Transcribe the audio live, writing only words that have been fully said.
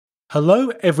Hello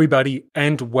everybody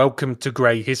and welcome to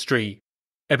Grey History,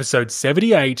 episode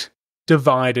 78,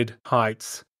 Divided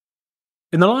Heights.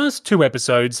 In the last two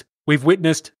episodes, we've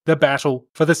witnessed the battle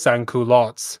for the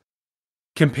sans-culottes.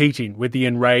 Competing with the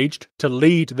enraged to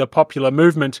lead the popular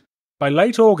movement, by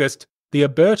late August, the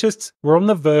Hébertists were on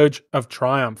the verge of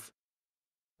triumph.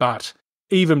 But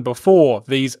even before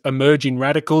these emerging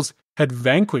radicals had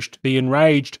vanquished the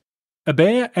enraged,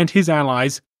 Hébert and his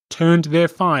allies turned their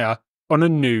fire on a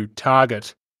new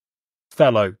target: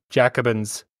 fellow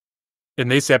Jacobins. In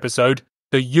this episode,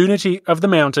 the unity of the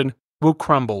mountain will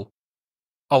crumble.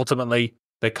 Ultimately,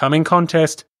 the coming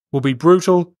contest will be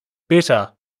brutal,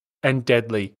 bitter, and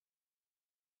deadly.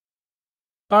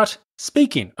 But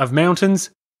speaking of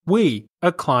mountains, we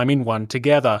are climbing one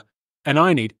together, and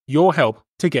I need your help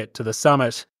to get to the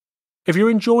summit. If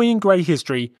you're enjoying Grey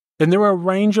History, then there are a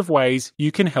range of ways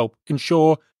you can help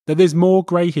ensure that there's more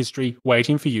Grey History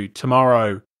waiting for you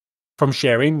tomorrow. From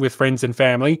sharing with friends and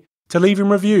family, to leaving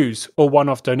reviews or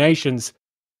one-off donations,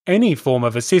 any form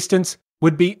of assistance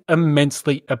would be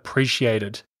immensely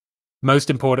appreciated.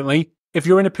 Most importantly, if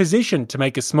you're in a position to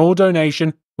make a small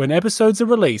donation when episodes are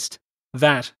released,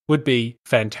 that would be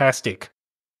fantastic.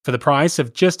 For the price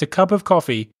of just a cup of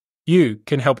coffee, you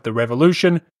can help the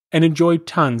revolution and enjoy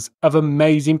tons of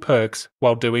amazing perks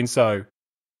while doing so.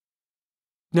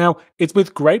 Now, it's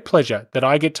with great pleasure that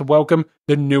I get to welcome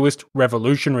the newest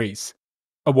revolutionaries.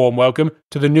 A warm welcome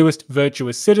to the newest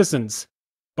virtuous citizens: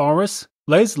 Boris,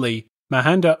 Leslie,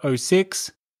 Mahanda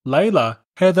 06, Layla,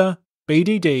 Heather,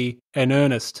 BDD, and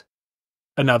Ernest.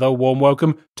 Another warm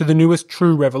welcome to the newest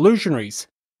true revolutionaries: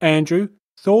 Andrew,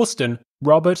 Thorsten,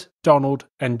 Robert, Donald,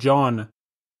 and John.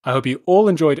 I hope you all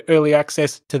enjoyed early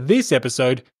access to this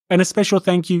episode, and a special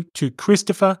thank you to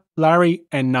Christopher, Larry,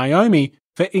 and Naomi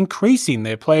for increasing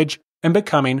their pledge and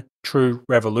becoming true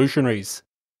revolutionaries.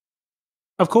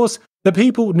 Of course, the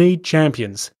people need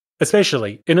champions,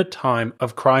 especially in a time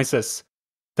of crisis.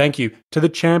 Thank you to the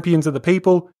champions of the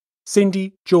people: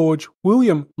 Cindy, George,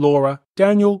 William, Laura,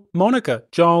 Daniel, Monica,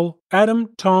 Joel, Adam,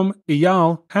 Tom,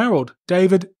 Eyal, Harold,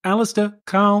 David, Alistair,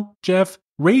 Carl, Jeff,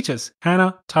 Ritas,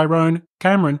 Hannah, Tyrone,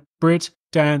 Cameron, Britt,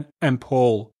 Dan, and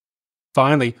Paul.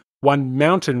 Finally, one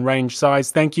mountain range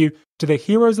size thank you to the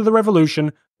heroes of the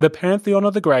revolution, the pantheon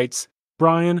of the greats: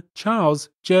 Brian, Charles,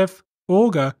 Jeff,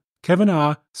 Olga, Kevin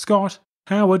R., Scott,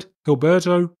 Howard,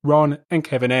 Gilberto, Ron, and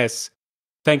Kevin S.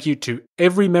 Thank you to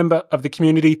every member of the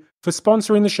community for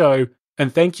sponsoring the show,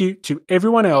 and thank you to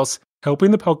everyone else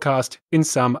helping the podcast in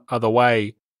some other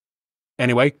way.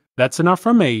 Anyway, that's enough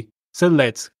from me, so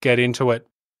let's get into it.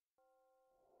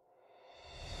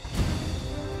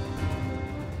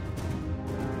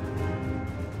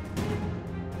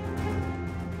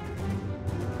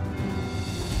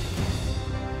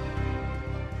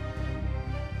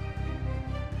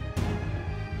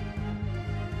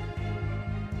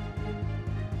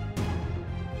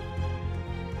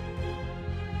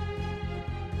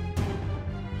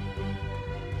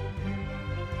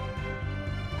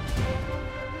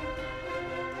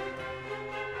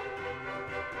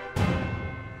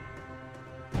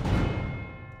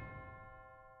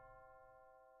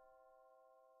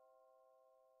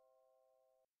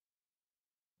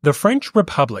 The French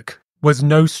Republic was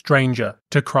no stranger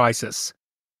to crisis.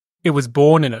 It was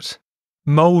born in it,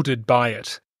 moulded by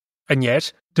it, and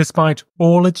yet, despite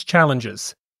all its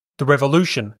challenges, the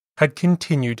revolution had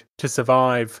continued to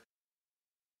survive.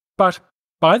 But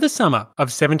by the summer of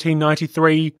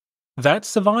 1793, that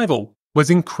survival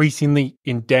was increasingly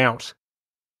in doubt.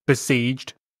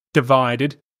 Besieged,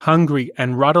 divided, hungry,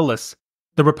 and rudderless,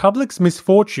 the Republic's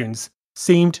misfortunes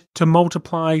seemed to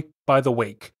multiply by the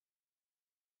week.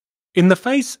 In the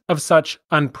face of such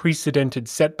unprecedented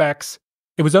setbacks,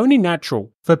 it was only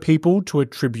natural for people to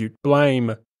attribute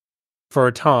blame. For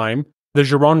a time, the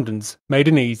Girondins made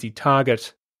an easy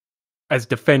target. As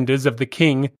defenders of the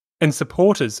king and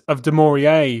supporters of de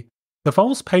Maurier, the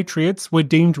false patriots were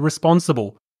deemed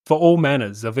responsible for all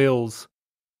manners of ills.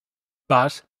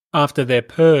 But after their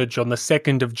purge on the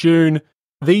 2nd of June,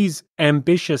 these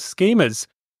ambitious schemers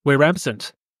were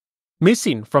absent,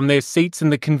 missing from their seats in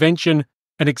the convention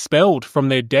and expelled from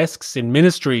their desks in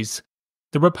ministries.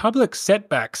 The Republic's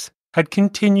setbacks had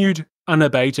continued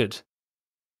unabated.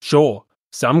 Sure,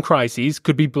 some crises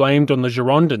could be blamed on the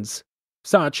Girondins,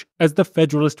 such as the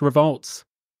Federalist revolts.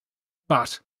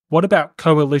 But what about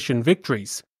coalition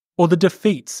victories, or the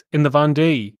defeats in the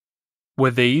Vendée? Were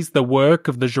these the work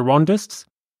of the Girondists,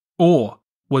 or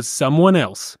was someone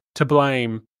else to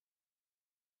blame?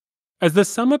 As the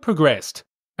summer progressed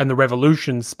and the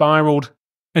revolution spiraled,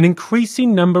 an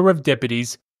increasing number of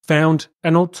deputies found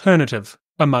an alternative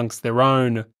amongst their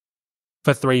own.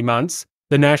 For 3 months,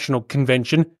 the National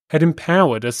Convention had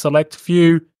empowered a select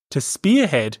few to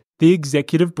spearhead the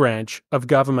executive branch of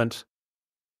government.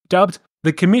 Dubbed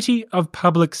the Committee of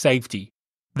Public Safety,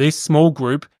 this small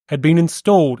group had been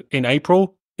installed in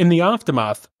April in the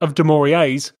aftermath of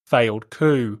Dumouriez's failed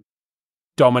coup.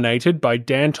 Dominated by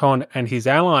Danton and his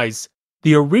allies,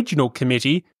 the original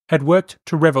committee had worked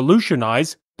to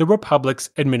revolutionise the Republic's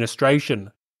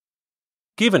administration.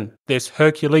 Given this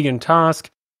Herculean task,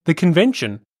 the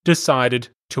convention decided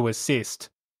to assist.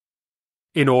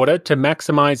 In order to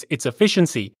maximise its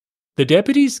efficiency, the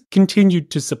deputies continued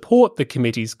to support the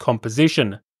committee's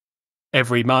composition.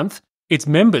 Every month, its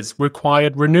members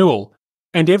required renewal,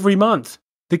 and every month,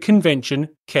 the convention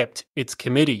kept its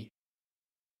committee.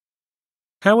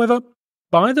 However,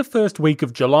 by the first week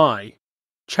of July,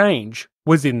 change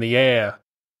was in the air.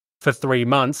 For 3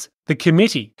 months, the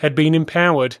committee had been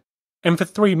empowered, and for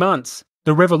 3 months,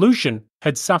 the revolution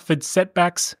had suffered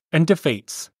setbacks and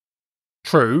defeats.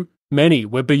 True, many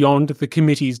were beyond the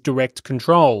committee's direct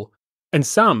control, and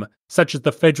some, such as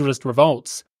the Federalist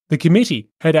revolts, the committee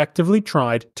had actively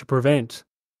tried to prevent.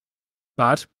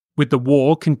 But, with the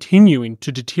war continuing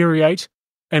to deteriorate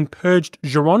and purged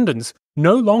Girondins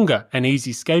no longer an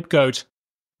easy scapegoat,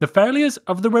 the failures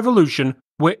of the revolution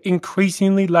were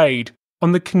increasingly laid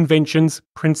on the convention's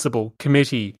principal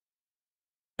committee.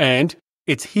 And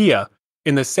it's here,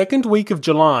 in the second week of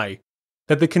July,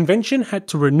 that the convention had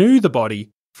to renew the body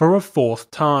for a 4th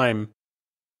time.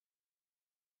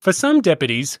 For some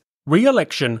deputies,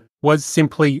 re-election was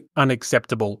simply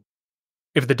unacceptable.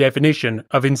 If the definition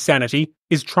of insanity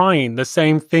is trying the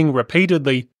same thing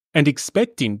repeatedly and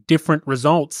expecting different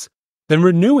results, then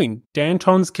renewing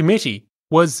Danton's committee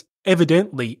was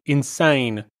evidently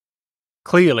insane.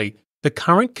 Clearly, the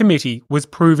current committee was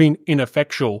proving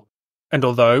ineffectual, and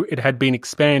although it had been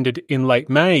expanded in late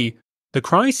May, the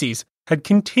crises had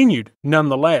continued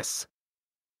nonetheless.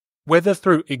 Whether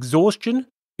through exhaustion,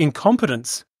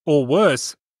 incompetence, or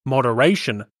worse,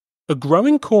 moderation, a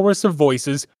growing chorus of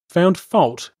voices found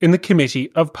fault in the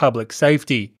Committee of Public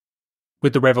Safety.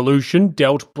 With the revolution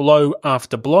dealt blow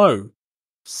after blow,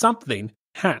 something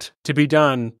had to be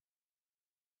done.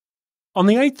 On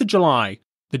the 8th of July,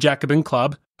 the Jacobin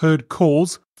Club heard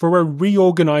calls for a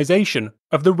reorganisation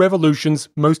of the revolution's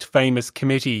most famous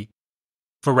committee.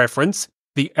 For reference,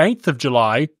 the 8th of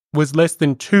July was less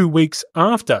than 2 weeks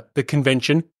after the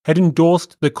convention had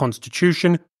endorsed the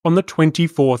Constitution on the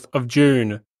 24th of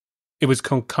June. It was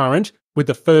concurrent with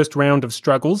the first round of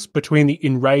struggles between the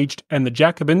enraged and the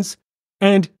Jacobins,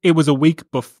 and it was a week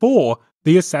before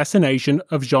the assassination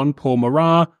of Jean-Paul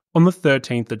Marat on the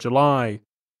 13th of July.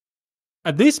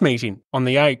 At this meeting on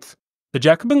the 8th, the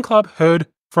Jacobin Club heard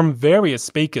from various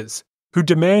speakers who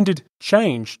demanded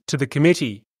change to the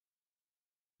committee.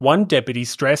 One deputy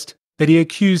stressed that he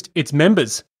accused its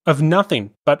members of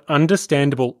nothing but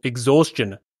understandable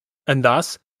exhaustion, and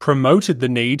thus promoted the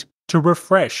need to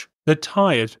refresh the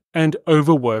tired and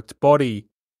overworked body.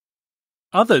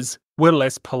 Others were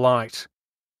less polite.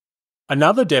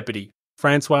 Another deputy,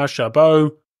 Francois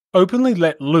Chabot, openly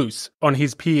let loose on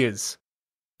his peers.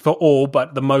 For all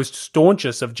but the most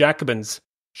staunchest of Jacobins,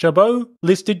 Chabot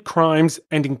listed crimes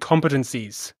and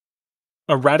incompetencies.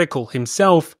 A radical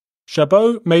himself,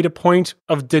 Chabot made a point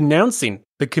of denouncing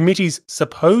the committee's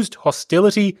supposed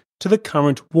hostility to the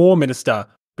current War Minister,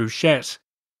 Bouchet.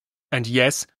 And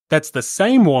yes, that's the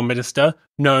same War Minister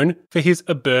known for his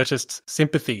Hébertists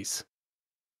sympathies.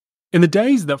 In the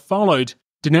days that followed,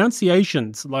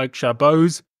 denunciations like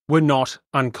Chabot's were not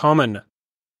uncommon.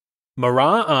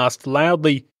 Marat asked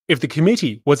loudly if the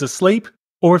committee was asleep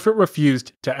or if it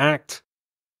refused to act.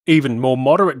 Even more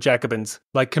moderate Jacobins,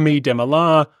 like Camille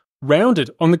Desmoulins, rounded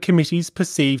on the committee's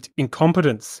perceived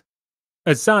incompetence.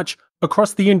 As such,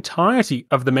 across the entirety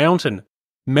of the mountain,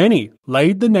 many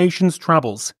laid the nation's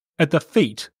troubles at the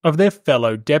feet of their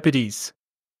fellow deputies.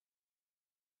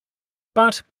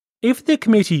 But if the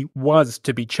committee was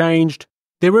to be changed,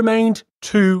 there remained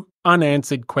 2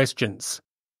 unanswered questions.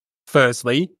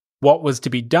 Firstly, what was to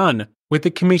be done with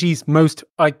the committee's most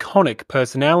iconic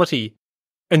personality?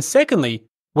 And secondly,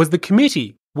 was the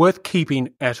committee worth keeping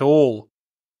at all?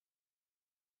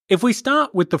 If we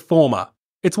start with the former,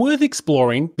 it's worth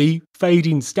exploring the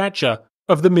fading stature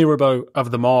of the Mirabeau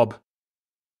of the mob.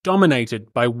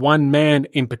 Dominated by one man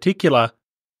in particular,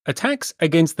 attacks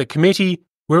against the committee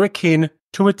were akin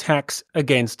to attacks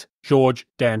against Georges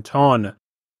Danton.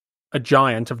 A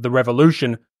giant of the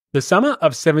Revolution, the summer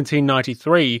of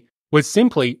 1793 was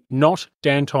simply not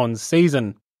Danton's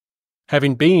season.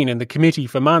 Having been in the committee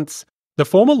for months, the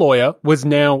former lawyer was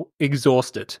now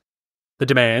exhausted. The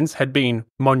demands had been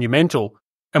monumental,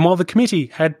 and while the committee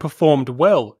had performed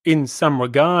well in some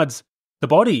regards, the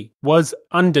body was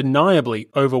undeniably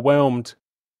overwhelmed.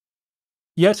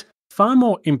 Yet, far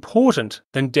more important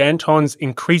than Danton's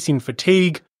increasing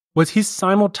fatigue was his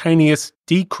simultaneous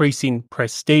decreasing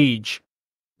prestige.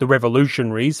 The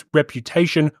revolutionary's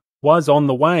reputation was on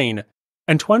the wane,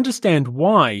 and to understand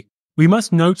why, we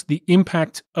must note the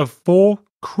impact of four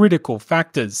critical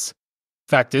factors.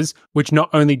 Factors which not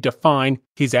only define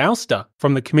his ouster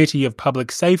from the Committee of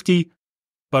Public Safety,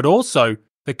 but also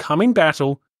the coming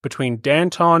battle between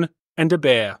Danton and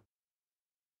Hébert.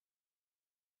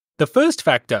 The first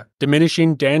factor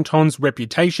diminishing Danton's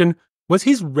reputation was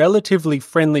his relatively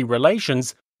friendly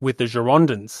relations with the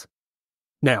Girondins.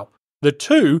 Now, the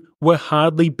two were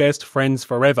hardly best friends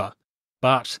forever,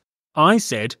 but I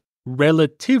said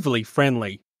relatively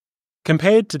friendly.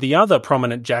 Compared to the other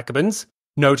prominent Jacobins,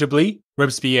 notably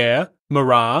Robespierre,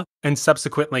 Marat, and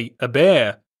subsequently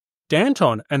Hébert,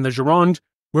 Danton and the Gironde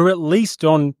were at least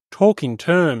on talking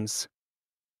terms.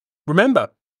 Remember,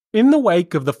 in the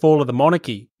wake of the fall of the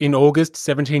monarchy in August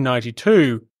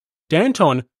 1792,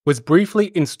 Danton was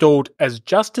briefly installed as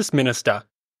Justice Minister,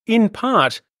 in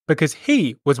part because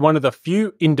he was one of the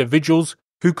few individuals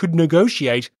who could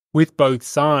negotiate with both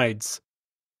sides.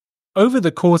 Over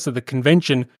the course of the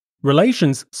convention,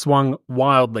 relations swung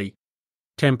wildly.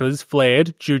 Tempers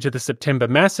flared due to the September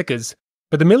massacres,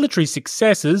 but the military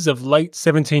successes of late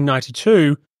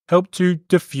 1792 helped to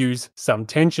diffuse some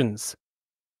tensions.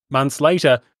 Months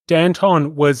later,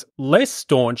 Danton was less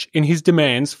staunch in his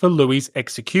demands for Louis's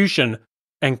execution,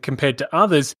 and compared to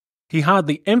others, he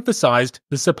hardly emphasised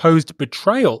the supposed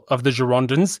betrayal of the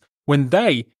Girondins when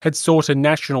they had sought a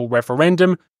national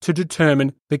referendum to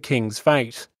determine the king's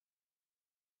fate.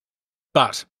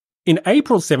 But in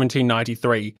April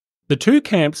 1793, the two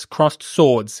camps crossed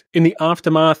swords in the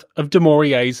aftermath of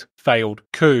Dumouriez's failed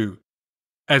coup.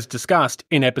 As discussed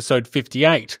in episode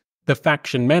 58, The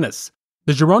Faction Menace,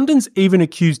 the Girondins even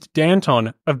accused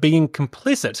Danton of being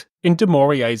complicit in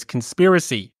Dumouriez's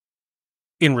conspiracy.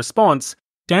 In response,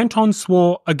 Danton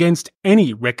swore against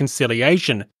any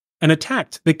reconciliation and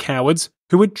attacked the cowards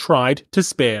who had tried to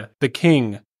spare the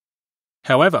king.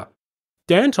 However,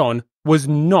 Danton was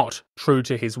not true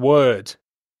to his word.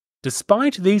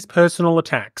 Despite these personal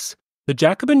attacks, the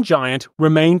Jacobin giant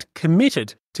remained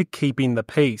committed to keeping the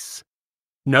peace.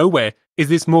 Nowhere is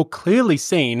this more clearly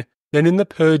seen than in the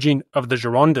purging of the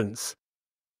Girondins.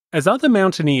 As other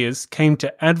mountaineers came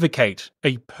to advocate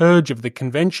a purge of the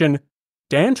convention,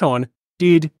 Danton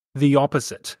did the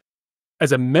opposite.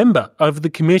 As a member of the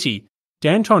committee,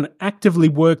 Danton actively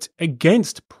worked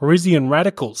against Parisian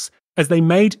radicals as they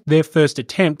made their first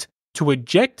attempt to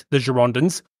eject the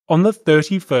Girondins on the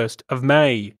 31st of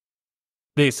May.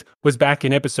 This was back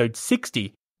in episode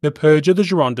 60, The Purge of the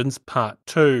Girondins Part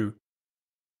 2.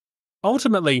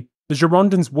 Ultimately, the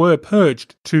Girondins were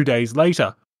purged 2 days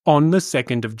later, on the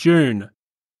 2nd of June.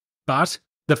 But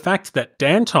the fact that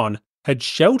Danton had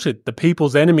sheltered the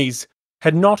people's enemies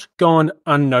had not gone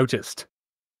unnoticed,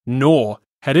 nor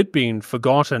had it been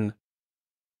forgotten.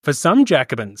 For some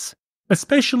Jacobins,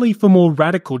 especially for more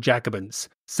radical Jacobins,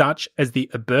 such as the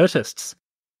Hébertists,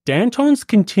 Danton's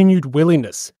continued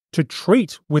willingness to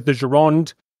treat with the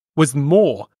Gironde was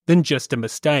more than just a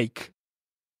mistake.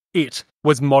 It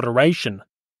was moderation,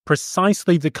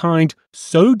 precisely the kind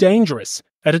so dangerous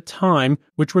at a time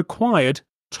which required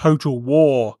total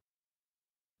war.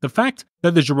 The fact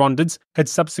that the Girondins had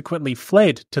subsequently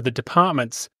fled to the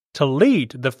departments to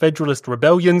lead the Federalist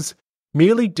rebellions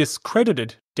merely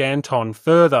discredited Danton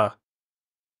further.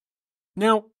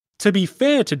 Now, to be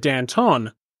fair to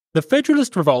Danton, the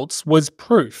Federalist revolts was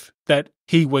proof that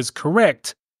he was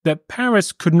correct, that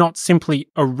Paris could not simply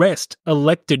arrest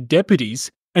elected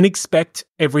deputies and expect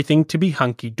everything to be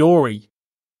hunky-dory.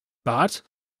 But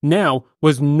now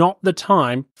was not the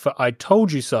time for I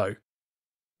told you so.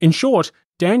 In short,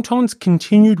 Danton's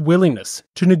continued willingness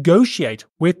to negotiate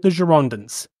with the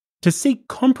Girondins, to seek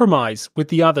compromise with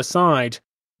the other side,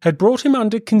 had brought him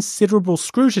under considerable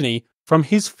scrutiny from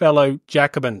his fellow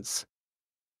Jacobins.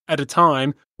 At a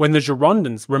time when the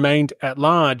Girondins remained at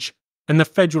large and the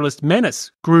Federalist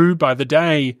menace grew by the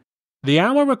day, the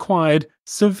hour required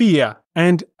severe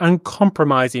and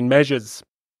uncompromising measures.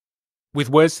 With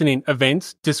worsening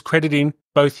events discrediting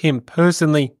both him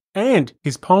personally and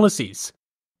his policies,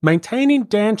 maintaining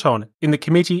Danton in the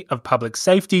Committee of Public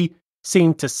Safety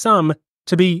seemed to some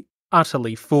to be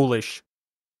utterly foolish.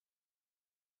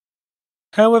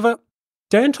 However,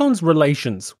 Danton's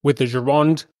relations with the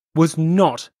Gironde was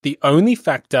not the only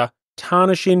factor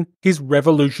tarnishing his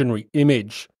revolutionary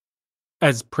image.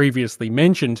 As previously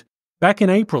mentioned, back in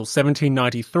April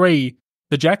 1793,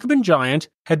 the Jacobin Giant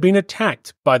had been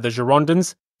attacked by the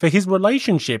Girondins for his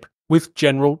relationship with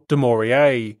General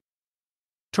Dumouriez.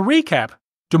 To recap,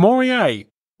 Dumouriez,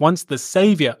 once the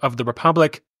saviour of the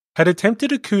Republic, had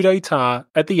attempted a coup d'etat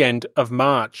at the end of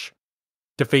March.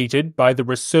 Defeated by the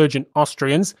resurgent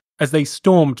Austrians as they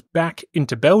stormed back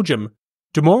into Belgium,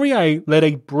 Dumouriez led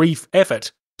a brief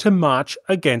effort to march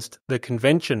against the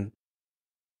convention.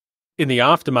 In the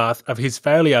aftermath of his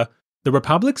failure, the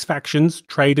Republic's factions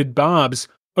traded barbs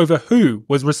over who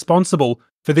was responsible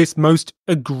for this most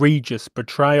egregious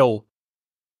betrayal.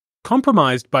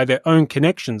 Compromised by their own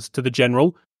connections to the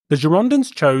general, the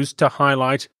Girondins chose to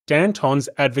highlight Danton's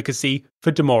advocacy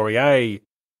for Dumouriez.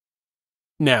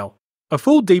 Now, a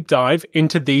full deep dive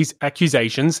into these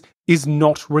accusations is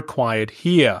not required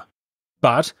here,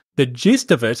 but the gist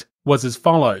of it was as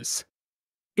follows.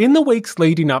 In the weeks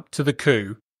leading up to the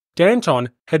coup, Danton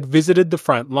had visited the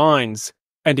front lines,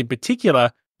 and in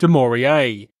particular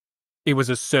Dumouriez. It was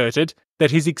asserted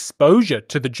that his exposure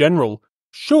to the general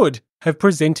should have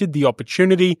presented the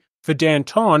opportunity for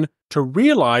Danton to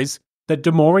realise that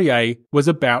Dumouriez was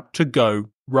about to go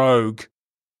rogue.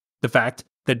 The fact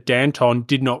that Danton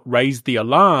did not raise the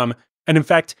alarm and in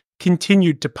fact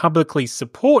continued to publicly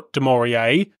support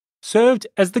Dumouriez served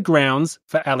as the grounds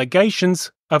for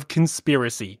allegations of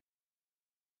conspiracy.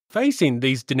 Facing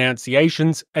these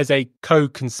denunciations as a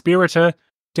co-conspirator,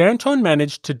 Danton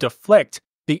managed to deflect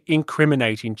the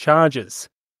incriminating charges.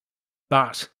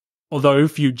 But, although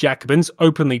few Jacobins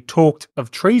openly talked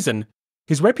of treason,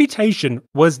 his reputation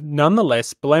was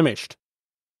nonetheless blemished.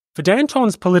 For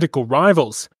Danton's political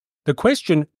rivals, the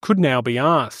question could now be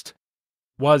asked: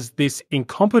 was this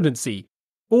incompetency,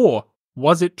 or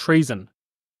was it treason?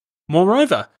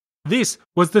 Moreover, this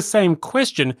was the same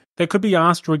question that could be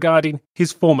asked regarding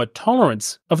his former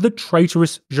tolerance of the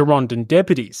traitorous Girondin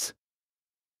deputies.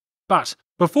 But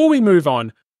before we move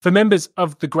on, for members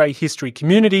of the Grey History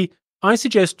community, I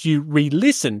suggest you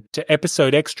re-listen to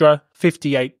episode extra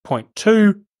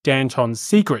 58.2, Danton's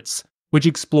Secrets, which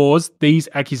explores these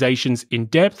accusations in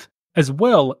depth, as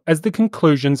well as the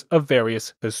conclusions of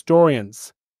various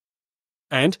historians.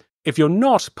 And if you're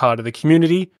not part of the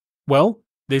community, well,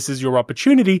 this is your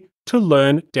opportunity to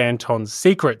learn Danton's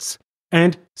secrets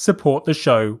and support the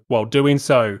show while doing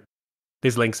so.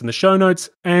 There's links in the show notes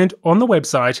and on the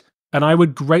website, and I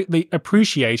would greatly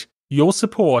appreciate your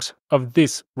support of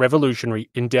this revolutionary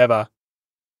endeavour.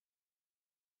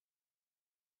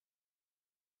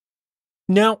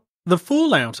 Now, the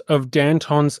fallout of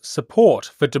Danton's support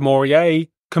for Dumouriez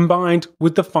combined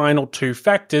with the final two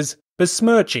factors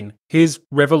besmirching his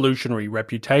revolutionary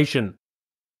reputation.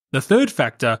 The third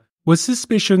factor was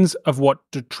suspicions of what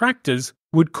detractors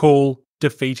would call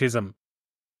defeatism.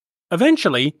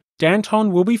 Eventually,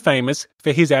 Danton will be famous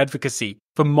for his advocacy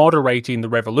for moderating the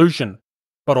revolution,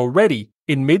 but already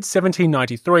in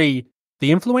mid-1793,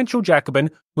 the influential Jacobin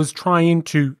was trying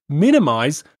to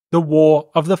minimise the War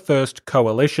of the First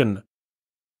Coalition.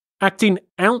 Acting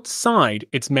outside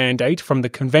its mandate from the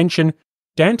convention,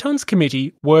 Danton's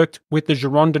committee worked with the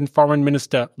Girondin Foreign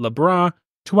Minister Lebras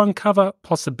to uncover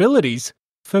possibilities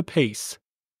for peace.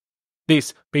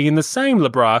 This being the same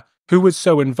Lebras who was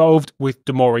so involved with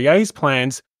Dumouriez's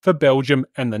plans for Belgium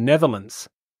and the Netherlands.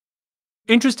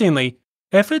 Interestingly,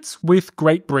 efforts with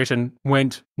Great Britain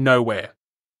went nowhere.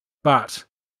 But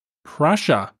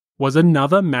Prussia was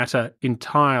another matter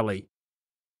entirely.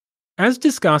 As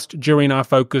discussed during our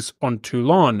focus on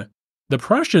Toulon, the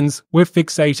Prussians were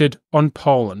fixated on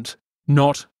Poland,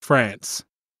 not France.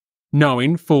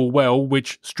 Knowing full well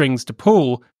which strings to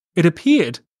pull, it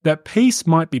appeared that peace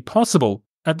might be possible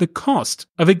at the cost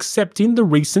of accepting the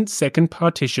recent second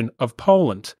partition of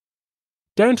Poland.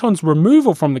 Danton's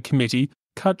removal from the committee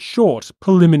cut short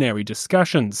preliminary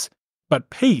discussions, but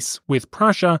peace with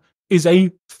Prussia is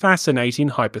a fascinating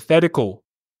hypothetical.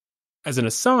 As an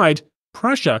aside,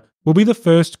 Prussia will be the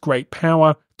first great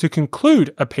power to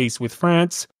conclude a peace with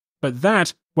France, but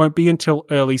that won't be until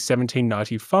early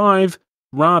 1795,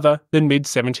 rather than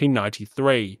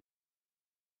mid-1793.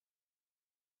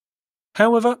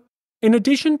 However, in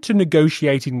addition to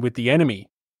negotiating with the enemy,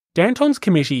 Danton's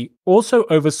committee also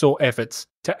oversaw efforts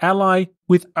to ally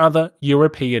with other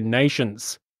European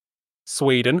nations.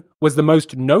 Sweden was the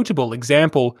most notable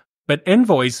example, but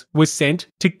envoys were sent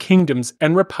to kingdoms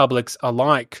and republics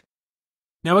alike.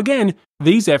 Now again,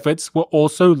 these efforts were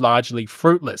also largely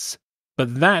fruitless,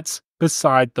 but that's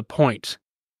beside the point.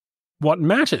 What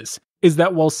matters is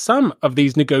that while some of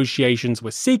these negotiations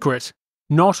were secret,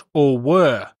 not all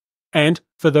were, and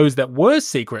for those that were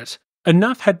secret,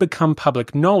 enough had become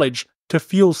public knowledge to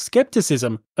fuel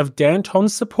skepticism of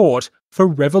Danton's support for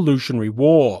revolutionary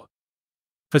war.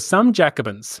 For some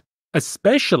Jacobins,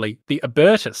 especially the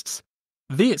Hébertists,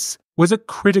 this was a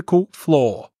critical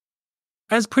flaw.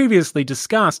 As previously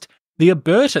discussed, the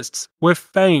Hébertists were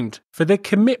famed for their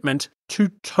commitment to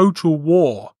total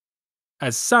war.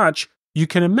 As such, you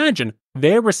can imagine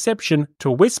their reception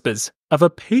to whispers of a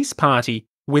peace party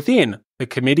within the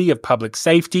Committee of Public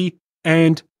Safety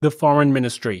and the Foreign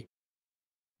Ministry.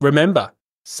 Remember,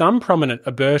 some prominent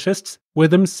Hébertists were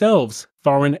themselves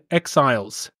foreign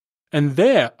exiles, and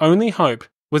their only hope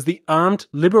was the armed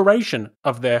liberation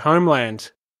of their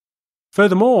homeland.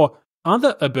 Furthermore,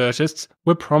 other Hébertists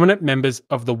were prominent members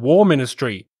of the War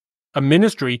Ministry, a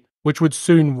ministry which would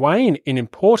soon wane in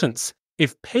importance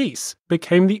if peace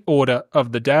became the order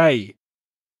of the day.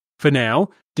 For now,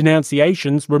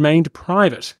 denunciations remained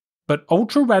private, but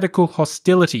ultra-radical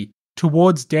hostility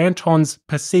towards Danton's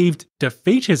perceived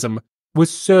defeatism was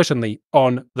certainly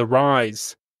on the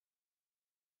rise.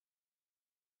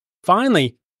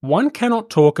 Finally, one cannot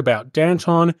talk about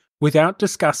Danton without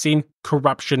discussing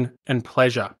corruption and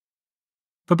pleasure.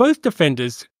 For both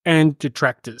defenders and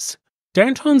detractors,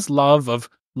 Danton's love of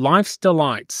life's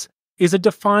delights is a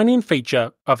defining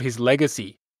feature of his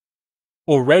legacy.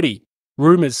 Already,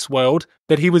 rumours swirled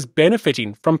that he was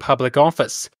benefiting from public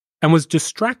office and was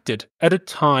distracted at a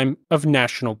time of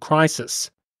national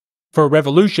crisis. For a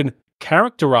revolution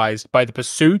characterised by the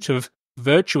pursuit of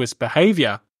virtuous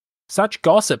behaviour, such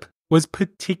gossip was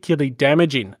particularly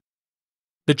damaging.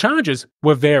 The charges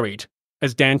were varied,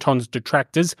 as Danton's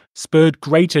detractors spurred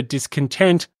greater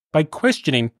discontent by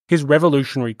questioning his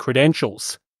revolutionary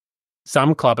credentials.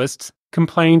 Some clubbists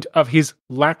complained of his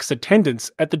lax attendance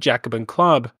at the Jacobin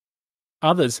Club.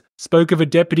 Others spoke of a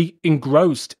deputy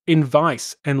engrossed in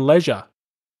vice and leisure.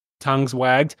 Tongues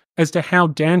wagged as to how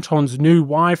Danton's new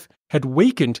wife had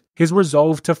weakened his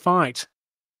resolve to fight.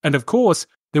 And of course,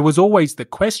 there was always the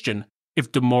question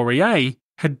if de Maurier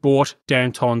had bought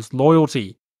Danton's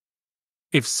loyalty.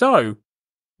 If so,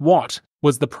 what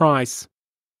was the price?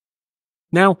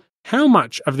 Now, how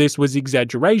much of this was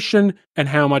exaggeration and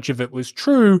how much of it was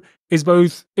true is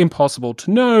both impossible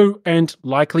to know and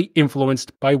likely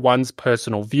influenced by one's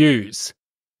personal views.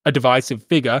 A divisive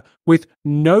figure with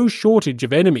no shortage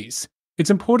of enemies, it's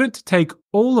important to take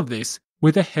all of this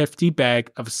with a hefty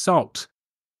bag of salt.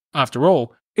 After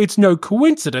all, it's no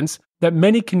coincidence that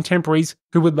many contemporaries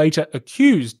who would later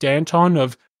accuse Danton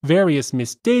of various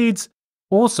misdeeds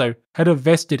also had a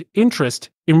vested interest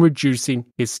in reducing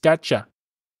his stature.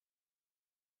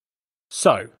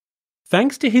 So,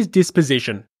 thanks to his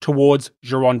disposition towards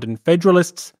Girondin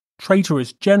Federalists,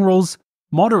 traitorous generals,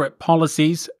 moderate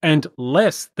policies, and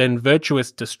less than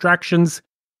virtuous distractions,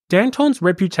 Danton's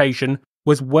reputation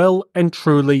was well and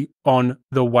truly on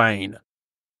the wane.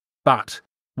 But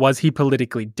was he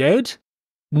politically dead?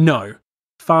 No,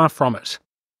 far from it.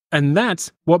 And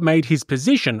that's what made his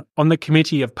position on the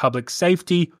Committee of Public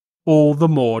Safety all the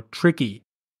more tricky.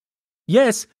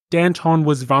 Yes, Danton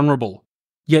was vulnerable,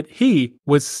 yet he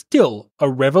was still a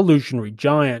revolutionary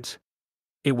giant.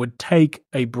 It would take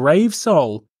a brave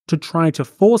soul to try to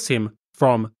force him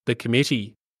from the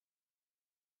committee.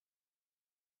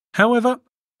 However,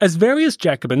 as various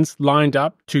Jacobins lined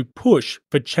up to push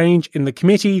for change in the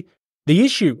committee, the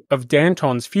issue of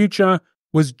Danton's future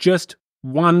was just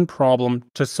one problem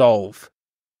to solve.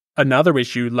 Another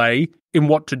issue lay in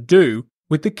what to do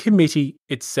with the committee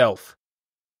itself.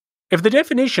 If the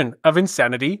definition of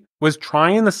insanity was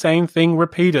trying the same thing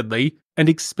repeatedly and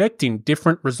expecting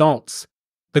different results,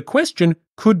 the question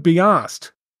could be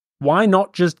asked, why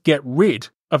not just get rid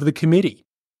of the committee?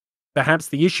 Perhaps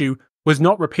the issue was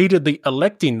not repeatedly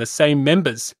electing the same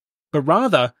members, but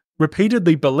rather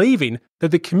repeatedly believing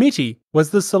that the committee was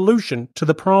the solution to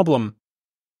the problem.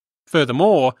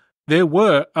 Furthermore, there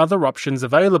were other options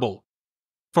available.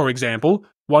 For example,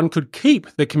 one could keep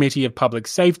the Committee of Public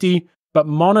Safety, but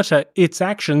monitor its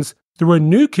actions through a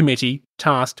new committee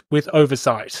tasked with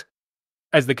oversight.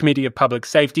 As the Committee of Public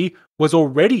Safety was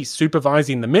already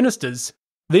supervising the ministers,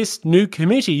 this new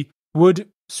committee would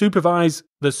supervise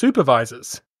the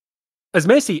supervisors. As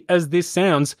messy as this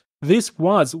sounds, this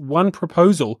was one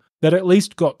proposal that at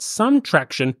least got some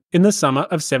traction in the summer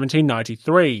of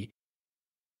 1793.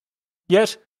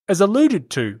 Yet, as alluded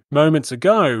to moments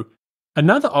ago,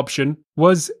 another option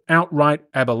was outright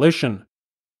abolition.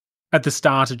 At the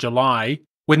start of July,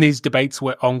 when these debates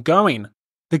were ongoing,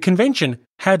 the convention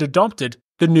had adopted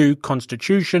the new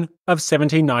constitution of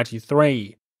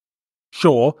 1793.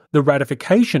 Sure, the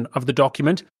ratification of the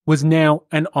document was now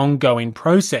an ongoing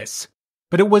process,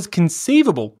 but it was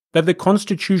conceivable that the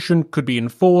constitution could be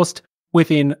enforced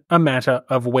within a matter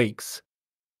of weeks.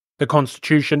 The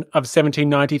Constitution of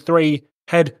 1793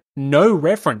 had no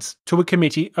reference to a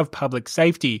committee of public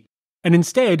safety, and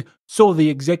instead saw the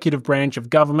executive branch of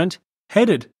government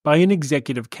headed by an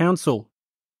executive council.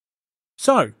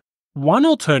 So, one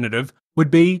alternative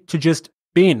would be to just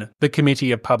bin the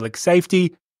Committee of Public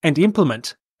Safety and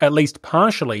implement, at least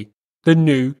partially, the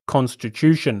new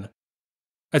constitution.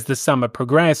 As the summer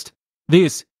progressed,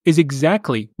 this is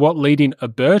exactly what leading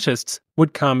Hébertists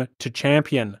would come to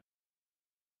champion.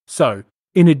 So,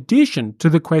 in addition to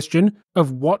the question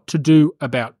of what to do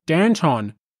about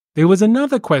Danton, there was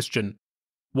another question: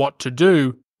 what to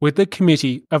do with the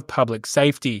Committee of Public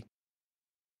Safety.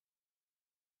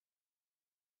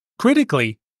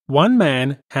 Critically, one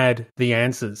man had the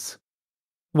answers.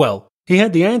 Well, he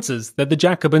had the answers that the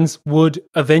Jacobins would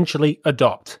eventually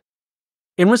adopt.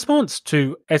 In response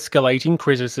to escalating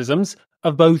criticisms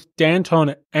of both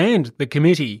Danton and the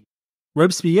committee,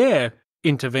 Robespierre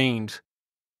intervened.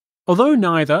 Although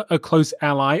neither a close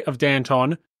ally of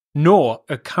Danton nor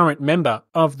a current member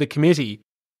of the committee,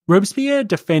 Robespierre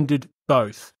defended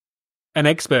both. An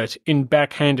expert in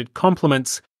backhanded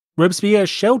compliments, Robespierre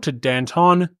sheltered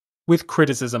Danton with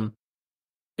criticism.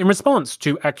 In response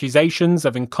to accusations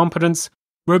of incompetence,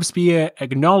 Robespierre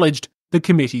acknowledged the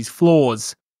committee's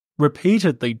flaws,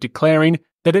 repeatedly declaring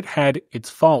that it had its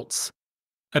faults.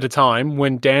 At a time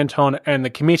when Danton and the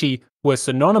committee were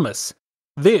synonymous,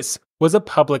 this was a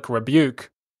public rebuke.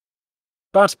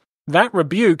 But that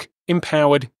rebuke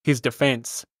empowered his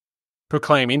defence.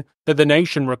 Proclaiming that the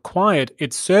nation required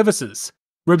its services,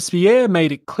 Robespierre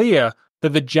made it clear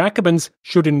that the Jacobins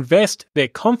should invest their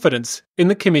confidence in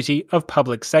the Committee of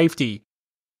Public Safety.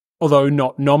 Although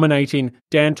not nominating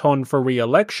Danton for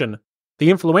re-election,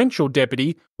 the influential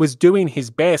deputy was doing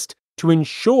his best to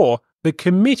ensure the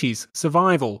committee's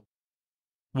survival.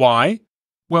 Why?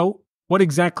 Well, what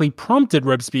exactly prompted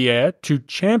Robespierre to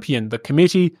champion the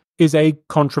committee is a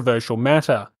controversial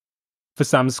matter. For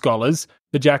some scholars,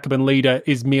 the Jacobin leader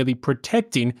is merely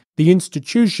protecting the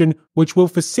institution which will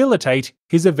facilitate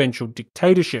his eventual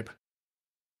dictatorship.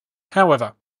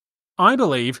 However, I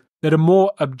believe that a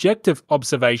more objective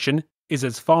observation is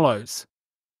as follows.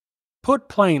 Put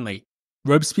plainly,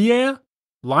 Robespierre,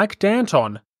 like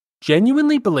Danton,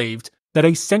 genuinely believed that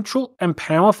a central and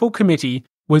powerful committee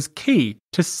was key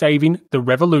to saving the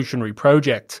revolutionary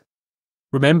project.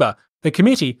 Remember, the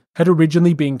committee had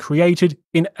originally been created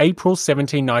in April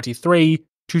 1793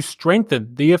 to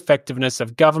strengthen the effectiveness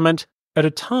of government at a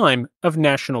time of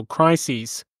national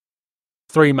crises.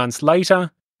 3 months later,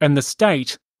 and the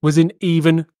state was in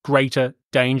even greater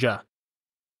danger.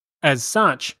 As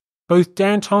such, both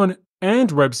Danton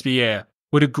and Robespierre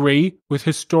would agree with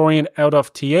historian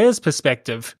Adolphe Thiers'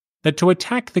 perspective that to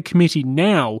attack the committee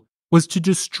now was to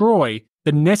destroy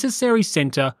the necessary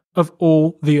centre of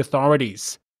all the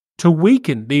authorities, to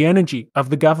weaken the energy of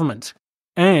the government,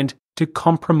 and to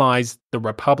compromise the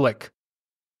Republic.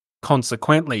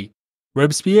 Consequently,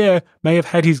 Robespierre may have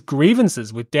had his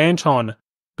grievances with Danton,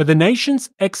 but the nation's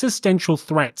existential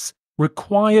threats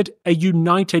required a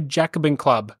united Jacobin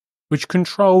club which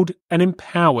controlled an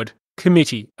empowered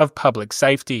Committee of Public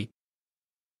Safety.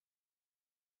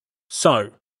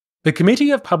 So, the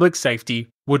Committee of Public Safety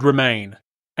would remain,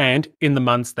 and in the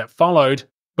months that followed,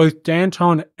 both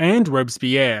Danton and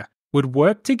Robespierre would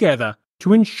work together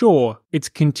to ensure its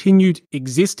continued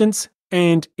existence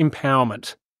and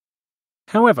empowerment.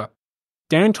 However,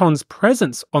 Danton's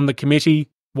presence on the committee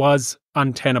was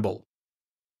untenable.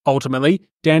 Ultimately,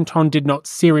 Danton did not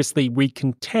seriously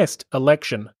recontest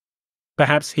election.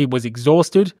 Perhaps he was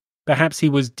exhausted, perhaps he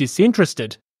was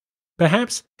disinterested,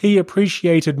 perhaps he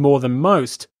appreciated more than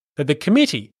most that the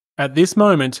committee, at this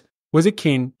moment, was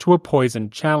akin to a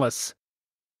poisoned chalice.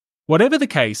 Whatever the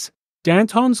case,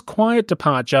 Danton's quiet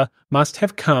departure must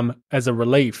have come as a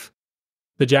relief.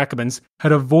 The Jacobins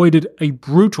had avoided a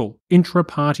brutal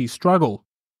intra-party struggle.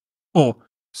 Or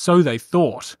so they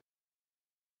thought.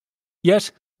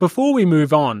 Yet, before we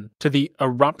move on to the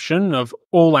eruption of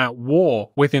all-out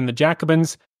war within the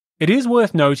Jacobins, it is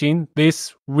worth noting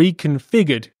this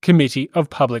reconfigured Committee of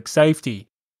Public Safety.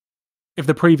 If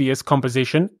the previous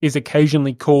composition is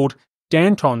occasionally called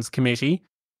Danton's Committee,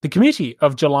 the Committee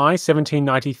of July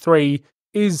 1793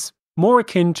 is more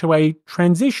akin to a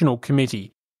transitional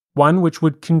committee, one which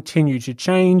would continue to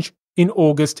change in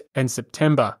August and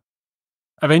September.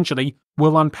 Eventually,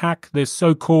 we'll unpack the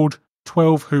so-called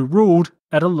 12 who ruled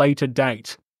at a later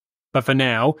date. But for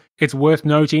now, it's worth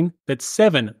noting that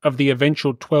 7 of the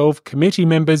eventual 12 committee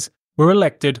members were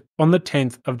elected on the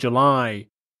 10th of July.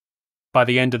 By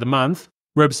the end of the month,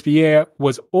 Robespierre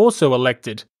was also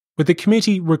elected, with the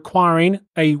committee requiring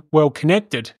a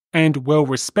well-connected and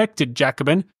well-respected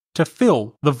Jacobin to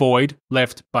fill the void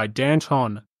left by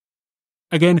Danton.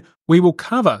 Again, we will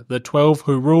cover the 12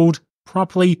 who ruled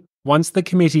properly once the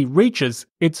committee reaches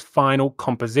its final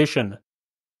composition.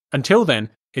 Until then,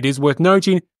 it is worth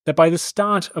noting that by the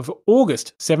start of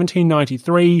August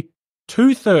 1793,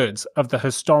 2/3 of the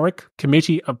historic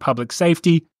Committee of Public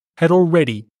Safety had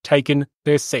already taken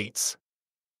their seats.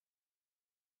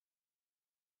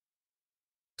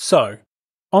 So,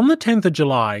 on the 10th of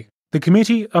July, the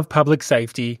Committee of Public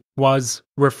Safety was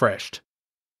refreshed.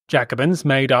 Jacobins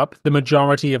made up the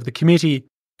majority of the committee,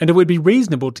 and it would be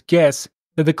reasonable to guess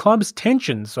that the club's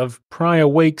tensions of prior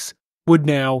weeks would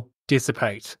now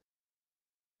dissipate.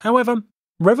 However,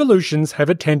 revolutions have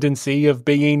a tendency of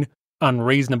being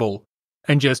unreasonable,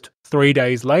 and just 3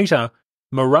 days later,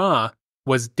 Marat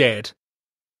was dead.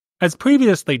 As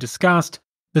previously discussed,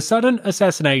 the sudden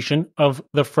assassination of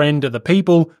the friend of the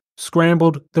people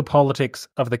scrambled the politics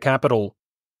of the capital.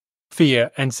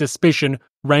 Fear and suspicion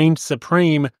reigned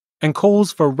supreme, and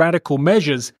calls for radical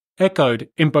measures echoed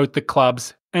in both the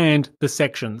clubs and the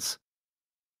sections.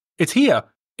 It's here,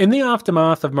 in the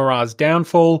aftermath of Marat's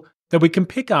downfall, that we can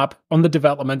pick up on the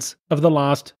developments of the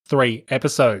last 3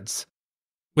 episodes.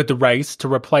 With the race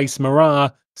to replace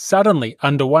Marat suddenly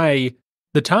underway,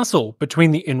 the tussle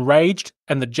between the enraged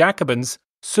and the Jacobins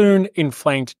soon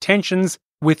inflamed tensions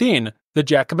within the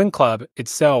Jacobin Club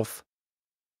itself.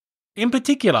 In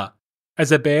particular,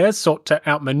 as Hébert sought to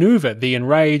outmaneuver the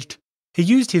enraged, he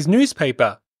used his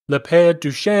newspaper, Le Père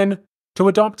Duchesne, to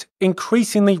adopt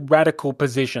increasingly radical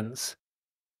positions.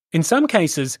 In some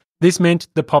cases, this meant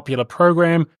the popular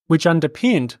program which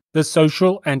underpinned the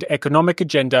social and economic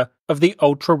agenda of the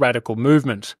ultra-radical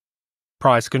movement: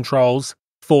 price controls,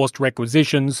 forced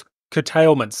requisitions,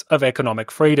 curtailments of economic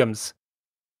freedoms.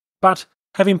 But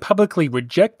having publicly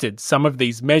rejected some of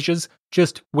these measures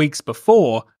just weeks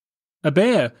before,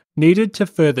 Hébert needed to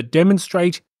further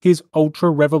demonstrate his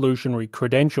ultra-revolutionary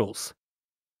credentials.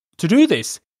 To do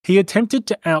this, he attempted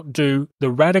to outdo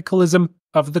the radicalism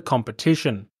of the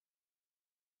competition.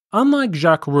 Unlike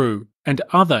Jacques Roux and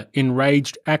other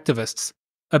enraged activists,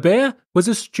 Hébert was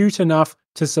astute enough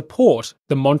to support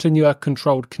the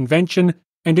Montagnard-controlled convention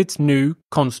and its new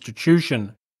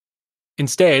constitution.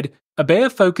 Instead,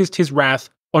 Hébert focused his wrath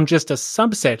on just a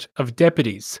subset of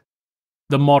deputies,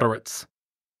 the moderates.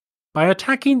 By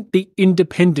attacking the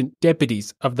independent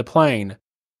deputies of the plain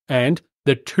and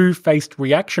the two-faced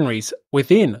reactionaries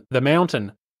within the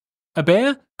mountain,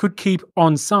 Hébert could keep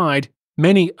on side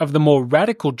many of the more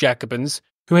radical Jacobins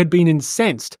who had been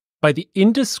incensed by the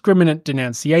indiscriminate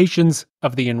denunciations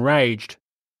of the enraged.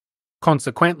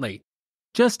 Consequently,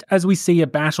 just as we see a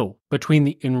battle between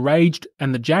the enraged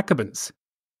and the Jacobins,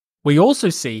 we also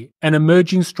see an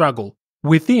emerging struggle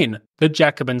within the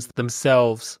Jacobins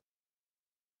themselves.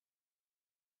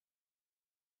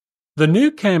 The new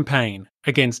campaign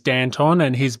against Danton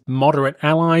and his moderate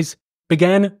allies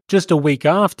began just a week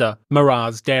after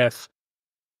Marat's death.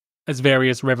 As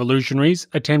various revolutionaries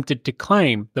attempted to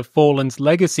claim the fallen's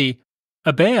legacy,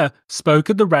 Hébert spoke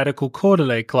at the Radical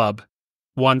Cordelier Club,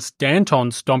 once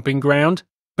Danton's stomping ground,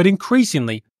 but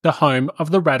increasingly the home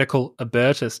of the radical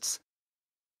Hébertists.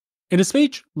 In a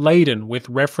speech laden with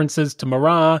references to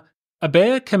Marat,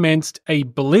 Hébert commenced a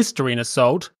blistering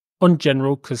assault on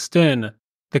General Cousteau,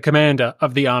 the commander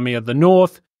of the Army of the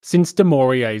North since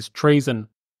Dumouriez's treason.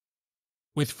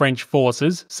 With French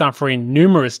forces suffering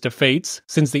numerous defeats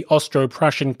since the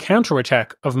Austro-Prussian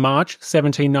counterattack of March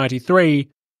 1793,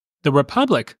 the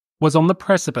Republic was on the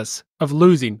precipice of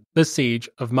losing the siege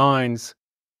of Mainz.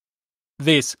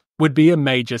 This would be a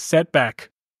major setback,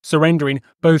 surrendering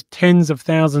both tens of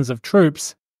thousands of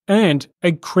troops and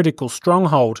a critical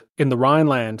stronghold in the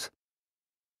Rhineland.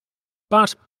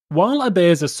 But while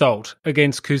Hébert's assault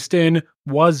against Cousteau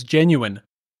was genuine,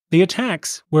 the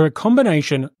attacks were a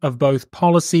combination of both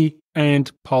policy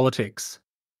and politics.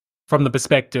 From the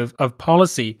perspective of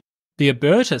policy, the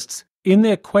Hébertists, in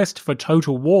their quest for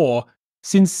total war,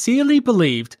 sincerely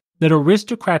believed that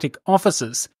aristocratic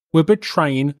officers were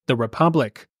betraying the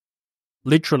Republic.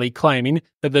 Literally claiming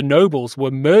that the nobles were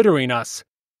murdering us,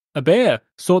 Hébert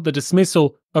sought the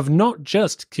dismissal of not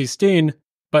just Cousteau,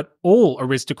 but all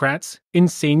aristocrats in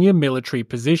senior military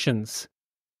positions.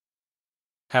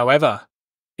 However,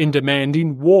 in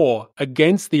demanding war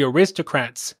against the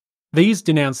aristocrats, these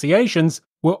denunciations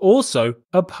were also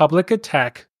a public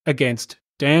attack against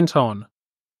Danton.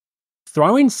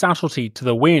 Throwing subtlety to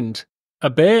the wind,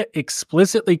 Hébert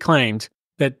explicitly claimed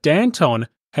that Danton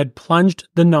had plunged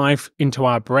the knife into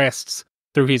our breasts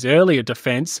through his earlier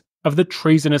defence of the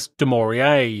treasonous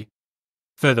Dumouriez.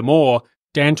 Furthermore,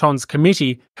 Danton's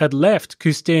committee had left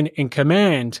Cousteau in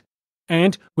command,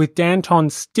 and with Danton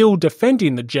still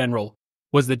defending the general,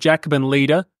 was the Jacobin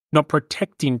leader not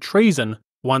protecting treason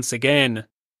once again?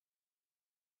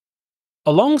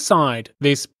 Alongside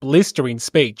this blistering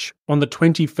speech on the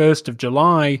 21st of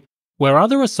July were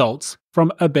other assaults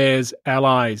from Hébert's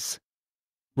allies.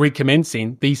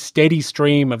 Recommencing the steady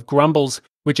stream of grumbles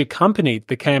which accompanied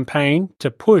the campaign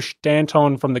to push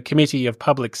Danton from the Committee of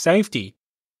Public Safety,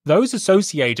 those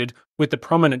associated with the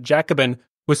prominent Jacobin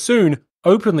were soon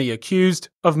openly accused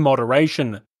of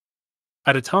moderation.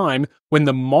 At a time when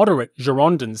the moderate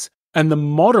Girondins and the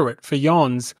moderate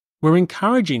Feuillants were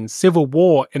encouraging civil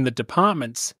war in the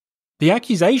departments, the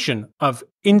accusation of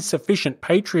insufficient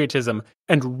patriotism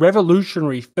and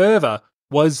revolutionary fervour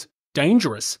was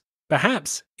dangerous,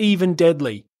 perhaps even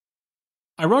deadly.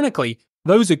 Ironically,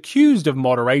 those accused of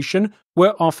moderation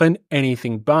were often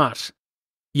anything but.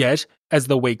 Yet, as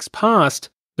the weeks passed,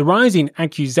 the rising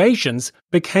accusations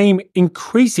became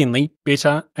increasingly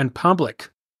bitter and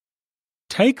public.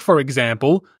 Take, for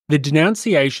example, the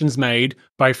denunciations made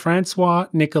by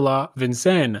François-Nicolas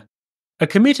Vincennes. A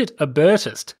committed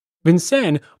Hébertist,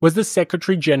 Vincennes was the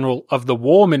Secretary-General of the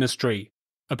War Ministry,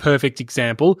 a perfect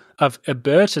example of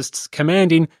Hébertists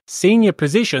commanding senior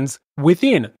positions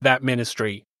within that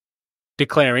ministry.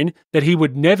 Declaring that he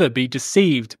would never be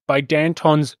deceived by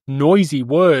Danton's noisy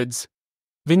words,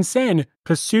 Vincennes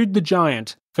pursued the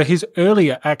giant for his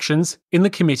earlier actions in the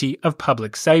Committee of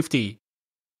Public Safety.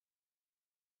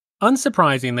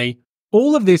 Unsurprisingly,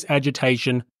 all of this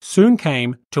agitation soon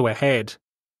came to a head.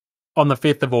 On the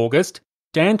 5th of August,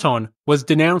 Danton was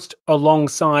denounced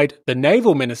alongside the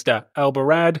naval minister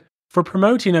Hébert for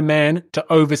promoting a man to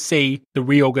oversee the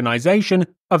reorganisation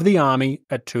of the army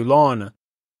at Toulon.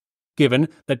 Given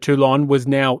that Toulon was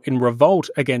now in revolt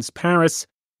against Paris,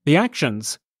 the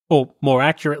actions, or more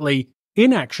accurately,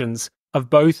 inactions, of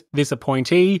both this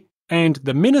appointee and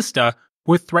the minister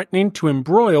were threatening to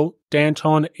embroil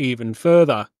Danton even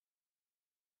further.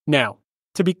 Now,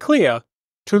 to be clear,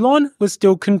 Toulon was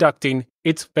still conducting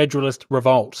its Federalist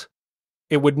revolt.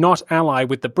 It would not ally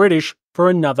with the British for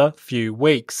another few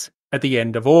weeks, at the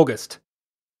end of August.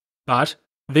 But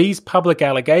these public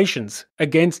allegations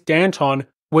against Danton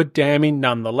were damning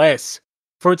nonetheless,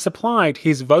 for it supplied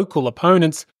his vocal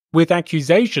opponents with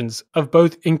accusations of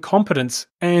both incompetence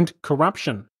and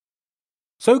corruption.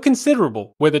 So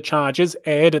considerable were the charges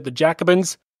aired at the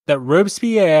Jacobins that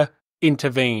Robespierre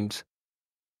intervened.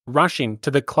 Rushing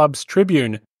to the club's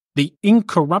tribune, the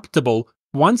incorruptible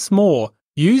once more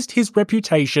used his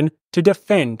reputation to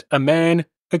defend a man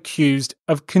accused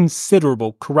of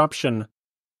considerable corruption.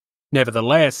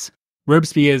 Nevertheless,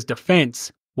 Robespierre's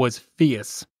defence was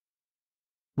fierce.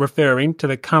 Referring to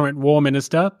the current War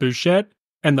Minister, Bouchet,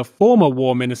 and the former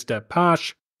War Minister,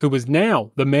 Pache, who was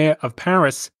now the Mayor of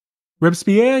Paris,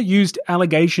 Robespierre used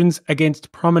allegations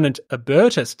against prominent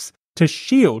Hébertists to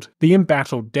shield the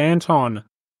embattled Danton.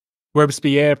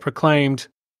 Robespierre proclaimed,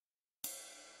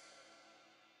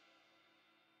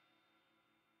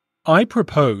 "I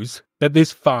propose that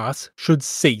this farce should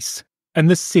cease and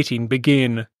the sitting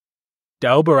begin.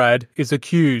 D'Albret is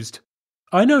accused.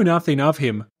 I know nothing of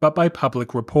him but by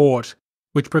public report,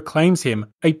 which proclaims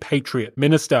him a patriot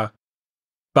minister.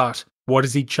 But what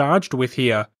is he charged with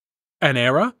here? An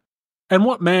error? And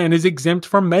what man is exempt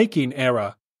from making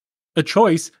error? A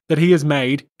choice that he has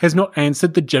made has not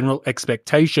answered the general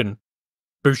expectation.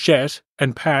 Bouchet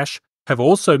and Pache have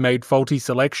also made faulty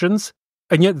selections,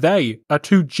 and yet they are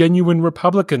two genuine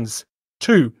Republicans,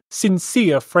 two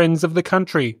sincere friends of the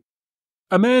country.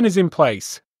 A man is in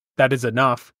place. That is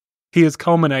enough. He has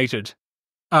culminated.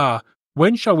 Ah,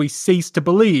 when shall we cease to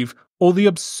believe all the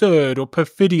absurd or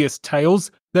perfidious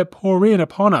tales that pour in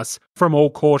upon us from all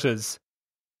quarters?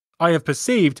 I have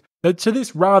perceived that to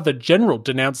this rather general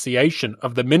denunciation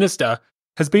of the minister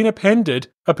has been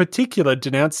appended a particular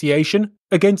denunciation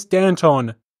against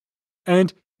Danton.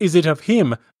 And is it of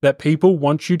him that people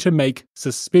want you to make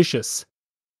suspicious?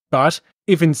 But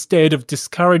if instead of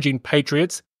discouraging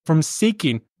patriots from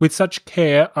seeking with such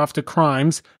care after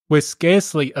crimes where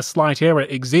scarcely a slight error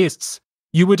exists,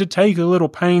 you were to take a little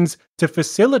pains to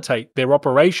facilitate their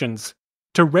operations,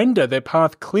 to render their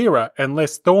path clearer and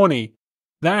less thorny,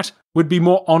 that would be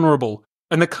more honourable,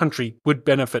 and the country would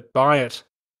benefit by it.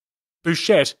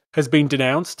 Bouchet has been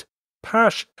denounced,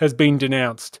 Pache has been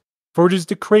denounced, for it is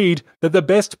decreed that the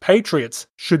best patriots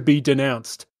should be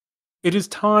denounced. It is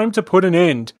time to put an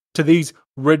end to these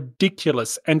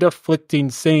ridiculous and afflicting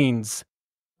scenes.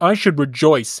 I should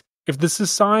rejoice if the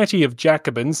Society of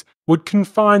Jacobins would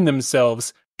confine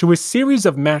themselves to a series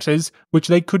of matters which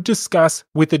they could discuss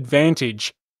with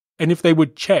advantage, and if they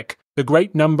would check the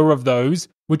great number of those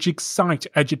which excite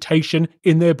agitation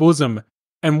in their bosom,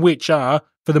 and which are,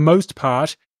 for the most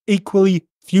part, equally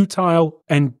futile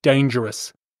and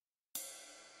dangerous.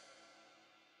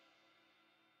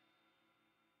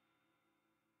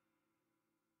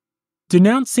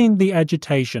 Denouncing the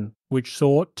agitation which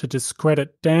sought to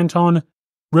discredit Danton,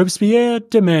 Robespierre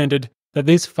demanded that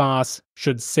this farce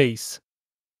should cease.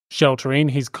 Sheltering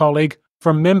his colleague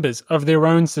from members of their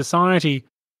own society,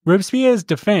 Robespierre's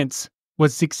defence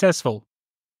was successful.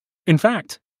 In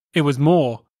fact, it was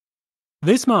more.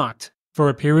 This marked, for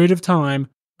a period of time,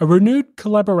 a renewed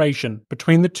collaboration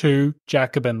between the two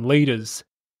Jacobin leaders.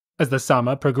 As the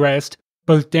summer progressed,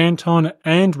 both Danton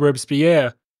and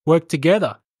Robespierre worked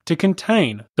together to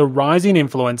contain the rising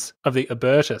influence of the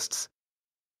Hébertists.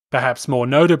 Perhaps more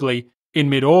notably, in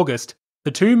mid-August,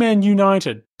 the two men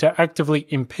united to actively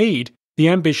impede the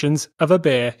ambitions of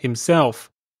Hébert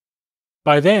himself.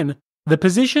 By then, the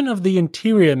position of the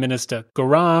Interior Minister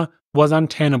Gourart was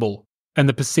untenable, and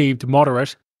the perceived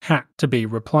moderate had to be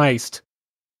replaced.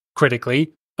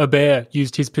 Critically, Hébert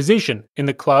used his position in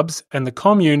the clubs and the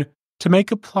Commune to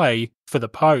make a play for the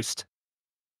post.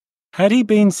 Had he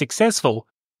been successful,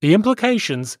 the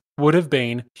implications would have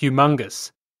been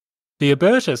humongous. The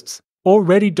Hébertists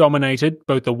already dominated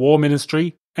both the War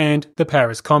Ministry and the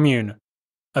Paris Commune.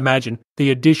 Imagine the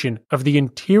addition of the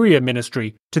Interior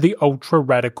Ministry to the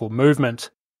ultra-radical movement.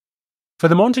 For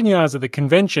the Montagnards of the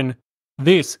Convention,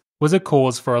 this was a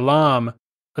cause for alarm,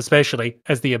 especially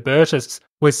as the Hébertists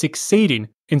were succeeding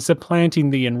in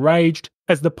supplanting the enraged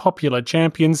as the popular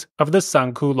champions of the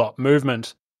sans-culotte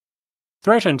movement.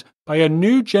 Threatened by a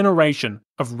new generation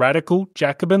of radical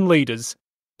Jacobin leaders,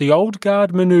 the old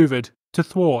guard manoeuvred to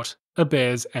thwart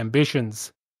Hébert's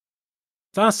ambitions.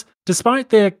 Thus, despite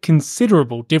their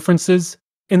considerable differences,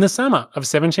 in the summer of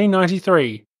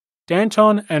 1793,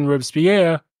 Danton and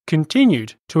Robespierre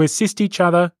continued to assist each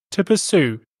other to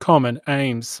pursue common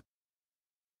aims.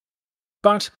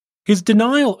 But his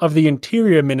denial of the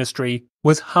Interior Ministry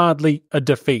was hardly a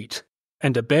defeat,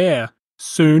 and Hébert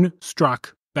soon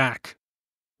struck back.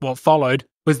 What followed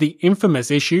was the infamous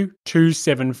issue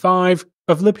 275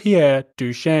 of Le Pierre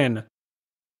du Chêne.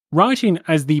 Writing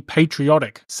as the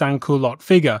patriotic sans-culotte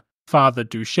figure Father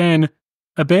Duchesne,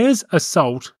 Hébert's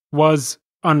assault was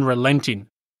unrelenting.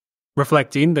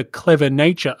 Reflecting the clever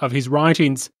nature of his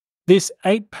writings, this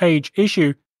 8-page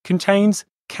issue contains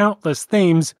countless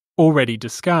themes already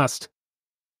discussed.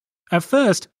 At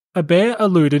first, Hébert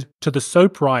alluded to the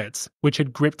soap riots which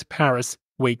had gripped Paris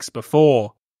weeks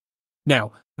before.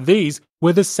 Now, these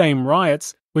were the same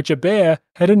riots which Hébert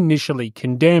had initially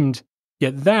condemned,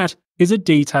 yet that is a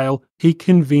detail he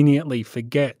conveniently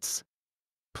forgets.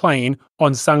 Playing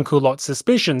on sans-culotte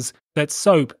suspicions that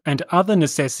soap and other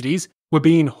necessities were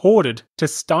being hoarded to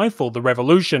stifle the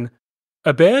revolution,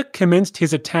 Hébert commenced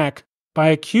his attack by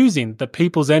accusing the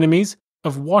people's enemies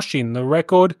of washing the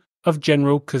record of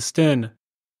General Custine.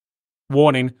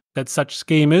 Warning that such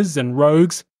schemers and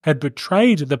rogues had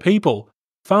betrayed the people,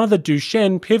 Father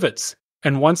Duchesne pivots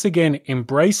and once again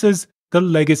embraces the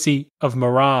legacy of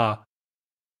Marat.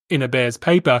 In Hébert's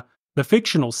paper, the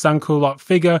fictional sans-culotte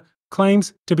figure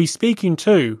claims to be speaking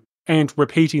to, and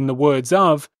repeating the words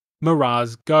of,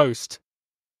 Marat's ghost.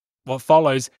 What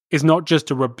follows is not just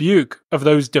a rebuke of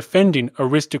those defending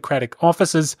aristocratic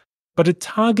officers, but a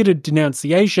targeted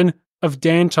denunciation of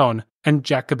Danton and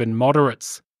Jacobin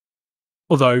moderates.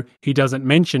 Although he doesn't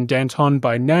mention Danton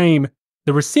by name,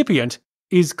 the recipient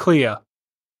is clear.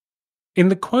 In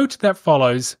the quote that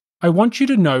follows, I want you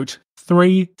to note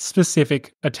 3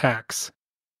 specific attacks.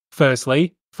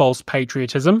 Firstly, false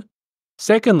patriotism.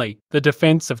 Secondly, the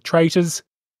defence of traitors.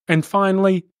 And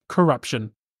finally,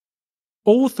 corruption.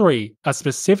 All 3 are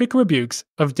specific rebukes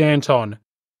of Danton,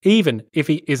 even if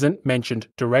he isn't mentioned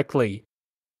directly.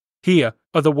 Here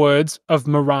are the words of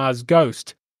Marat's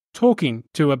ghost, talking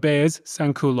to Hébert's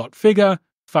sans-culotte figure,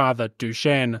 Father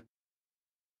Duchesne.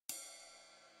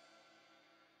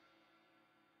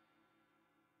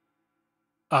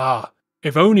 Ah,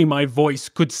 if only my voice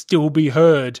could still be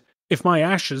heard, if my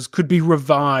ashes could be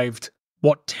revived,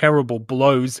 what terrible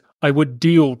blows I would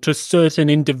deal to certain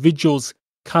individuals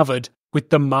covered with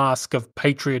the mask of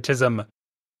patriotism.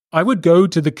 I would go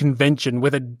to the convention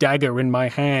with a dagger in my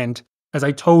hand, as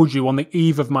I told you on the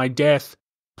eve of my death.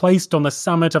 Placed on the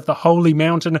summit of the holy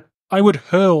mountain, I would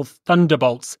hurl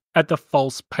thunderbolts at the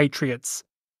false patriots.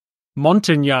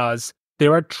 Montagnards,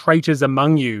 there are traitors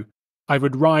among you. I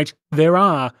would write, there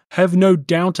are, have no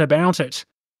doubt about it.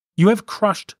 You have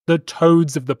crushed the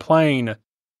toads of the plain.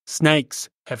 Snakes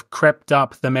have crept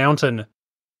up the mountain.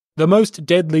 The most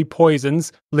deadly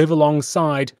poisons live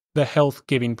alongside the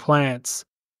health-giving plants.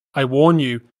 I warn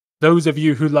you, those of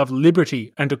you who love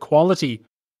liberty and equality,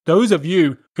 those of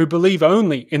you who believe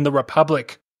only in the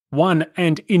Republic, one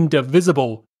and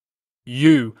indivisible,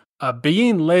 you are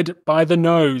being led by the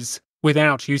nose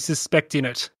without you suspecting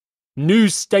it. New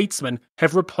statesmen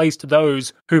have replaced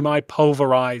those whom I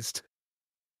pulverized.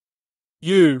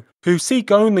 You who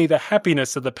seek only the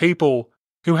happiness of the people,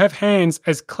 who have hands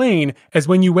as clean as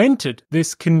when you entered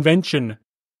this convention,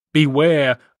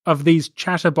 beware of these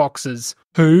chatterboxes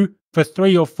who, for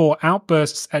 3 or 4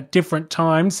 outbursts at different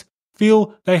times,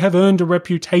 feel they have earned a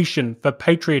reputation for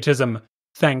patriotism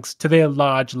thanks to their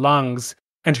large lungs,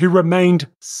 and who remained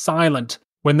silent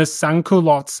when the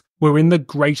sans-culottes were in the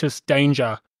greatest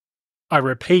danger. I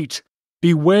repeat,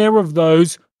 beware of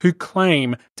those who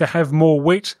claim to have more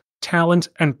wit, talent,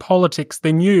 and politics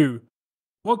than you.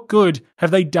 What good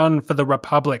have they done for the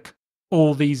Republic?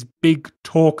 All these big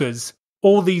talkers,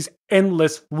 all these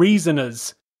endless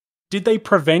reasoners. Did they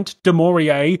prevent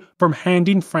Dumouriez from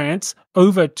handing France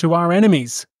over to our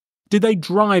enemies? Did they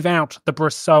drive out the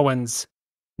Bressoans?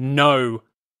 No.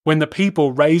 When the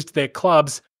people raised their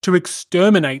clubs to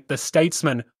exterminate the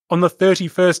statesmen on the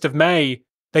 31st of May,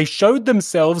 they showed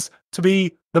themselves to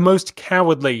be the most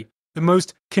cowardly, the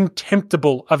most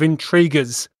contemptible of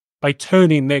intriguers, by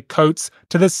turning their coats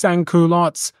to the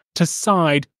sans-culottes to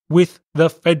side with the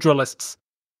Federalists.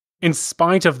 In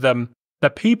spite of them, the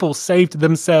people saved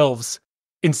themselves.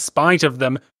 In spite of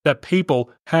them, the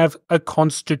people have a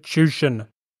constitution.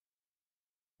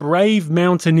 Brave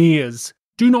mountaineers,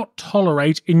 do not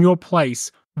tolerate in your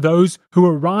place those who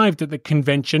arrived at the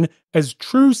convention as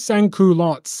true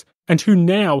sans-culottes and who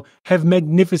now have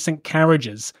magnificent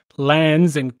carriages,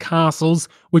 lands and castles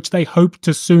which they hope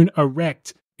to soon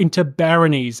erect into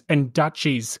baronies and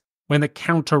duchies when the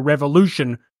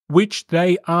counter-revolution which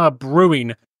they are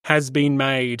brewing has been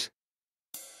made.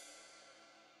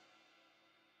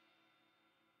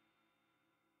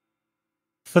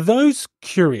 For those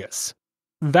curious,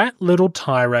 that little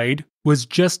tirade was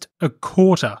just a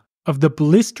quarter of the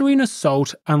blistering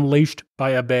assault unleashed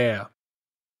by Hébert.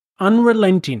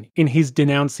 Unrelenting in his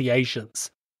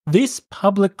denunciations, this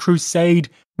public crusade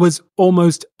was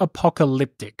almost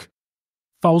apocalyptic.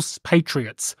 False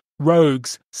patriots,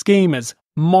 rogues, schemers,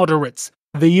 moderates,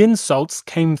 the insults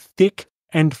came thick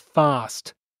and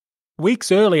fast.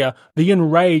 Weeks earlier, the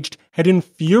enraged had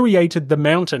infuriated the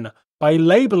Mountain by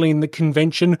labelling the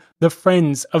convention the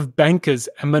friends of bankers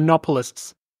and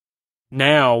monopolists.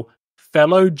 Now,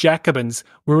 fellow Jacobins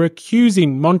were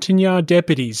accusing Montagnard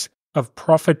deputies of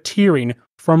profiteering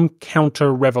from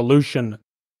counter-revolution.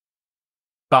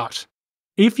 But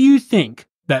if you think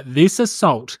that this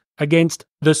assault against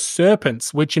the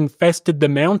serpents which infested the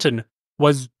Mountain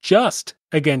was just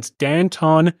against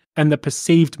Danton and the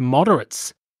perceived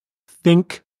moderates,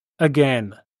 think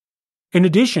again. In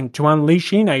addition to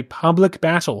unleashing a public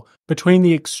battle between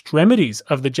the extremities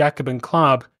of the Jacobin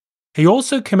Club, he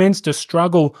also commenced a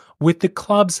struggle with the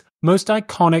club's most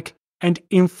iconic and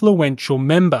influential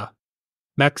member,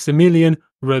 Maximilien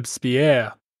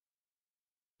Robespierre.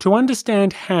 To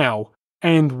understand how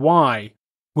and why,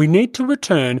 we need to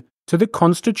return to the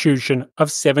Constitution of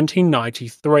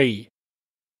 1793.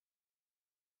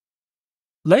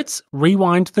 Let's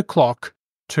rewind the clock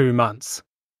 2 months.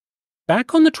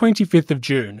 Back on the 25th of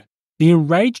June, the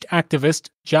enraged activist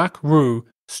Jacques Roux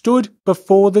stood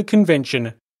before the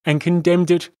convention and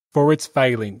condemned it for its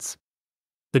failings.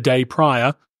 The day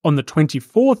prior, on the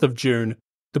 24th of June,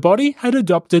 the body had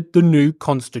adopted the new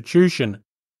constitution,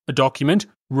 a document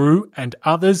Roux and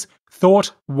others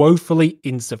thought woefully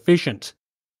insufficient.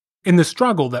 In the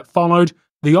struggle that followed,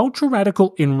 the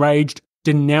ultra-radical enraged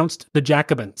denounced the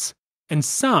Jacobins, and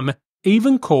some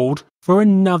even called for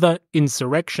another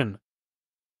insurrection.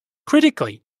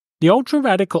 Critically, the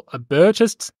ultra-radical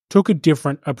Hébertists took a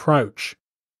different approach,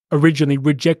 originally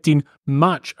rejecting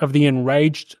much of the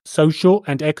enraged social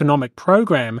and economic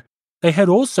program. They had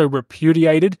also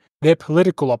repudiated their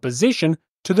political opposition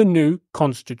to the new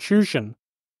constitution.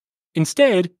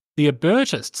 Instead, the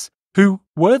Hébertists, who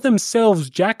were themselves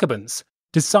Jacobins,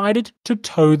 decided to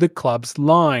toe the club's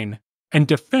line and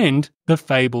defend the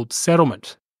fabled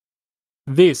settlement.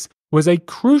 This was a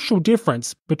crucial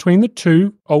difference between the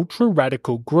two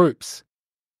ultra-radical groups.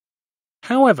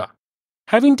 However,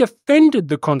 having defended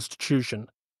the Constitution,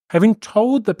 having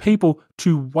told the people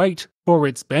to wait for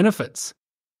its benefits,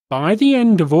 by the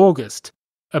end of August,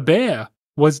 Hébert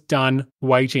was done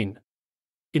waiting.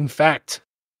 In fact,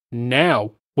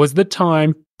 now was the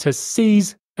time to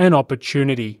seize an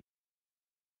opportunity.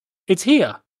 It's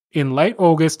here, in late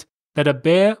August, that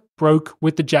Hébert broke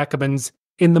with the Jacobins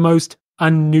in the most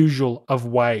unusual of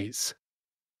ways.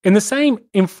 In the same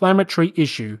inflammatory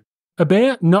issue,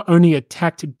 Hébert not only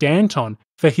attacked Danton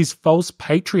for his false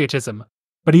patriotism,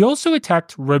 but he also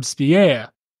attacked Robespierre,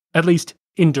 at least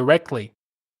indirectly.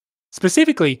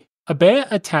 Specifically, Hébert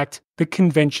attacked the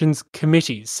Convention's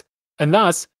committees, and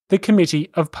thus the Committee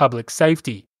of Public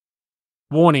Safety.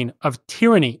 Warning of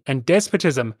tyranny and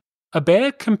despotism,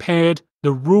 Hébert compared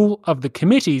the rule of the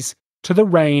committees to the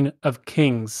reign of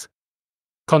kings.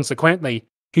 Consequently,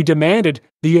 he demanded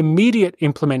the immediate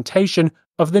implementation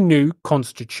of the new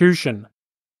constitution,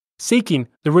 seeking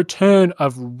the return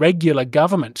of regular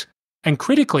government, and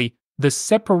critically, the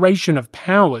separation of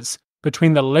powers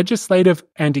between the legislative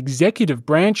and executive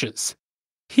branches.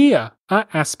 Here are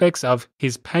aspects of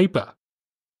his paper.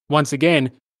 Once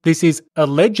again, this is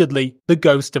allegedly the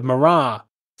ghost of Marat,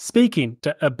 speaking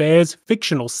to Hébert's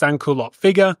fictional sans-culotte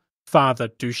figure, Father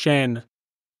Duchesne.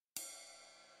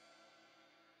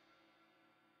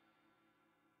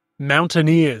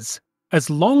 Mountaineers, as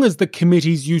long as the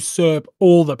committees usurp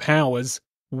all the powers,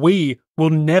 we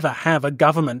will never have a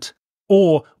government,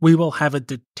 or we will have a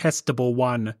detestable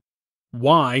one.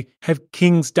 Why have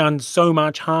kings done so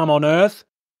much harm on earth?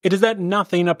 It is that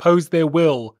nothing opposed their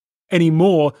will, any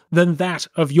more than that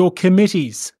of your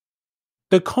committees.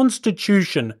 The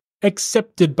Constitution,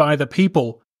 accepted by the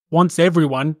people, wants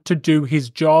everyone to do his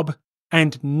job,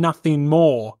 and nothing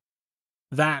more.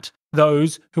 That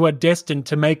those who are destined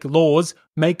to make laws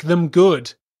make them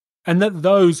good, and that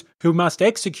those who must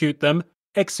execute them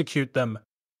execute them.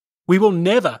 We will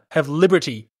never have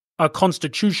liberty. Our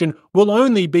constitution will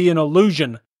only be an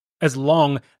illusion, as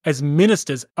long as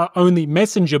ministers are only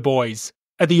messenger boys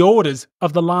at the orders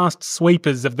of the last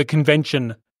sweepers of the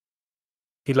convention.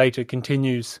 He later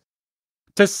continues,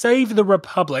 to save the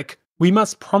republic, we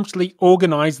must promptly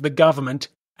organize the government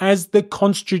as the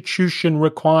constitution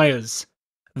requires.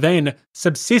 Then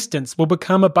subsistence will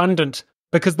become abundant,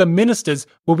 because the ministers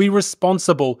will be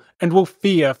responsible and will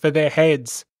fear for their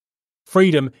heads.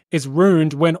 Freedom is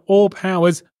ruined when all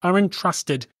powers are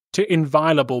entrusted to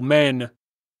inviolable men.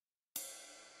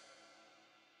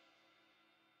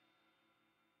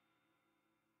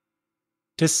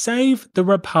 To save the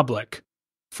Republic,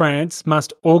 France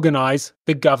must organize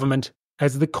the government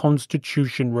as the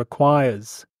Constitution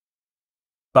requires.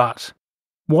 But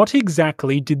what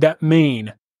exactly did that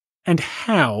mean, and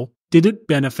how did it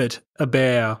benefit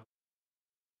Hébert?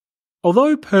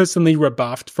 Although personally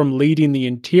rebuffed from leading the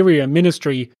Interior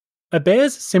Ministry,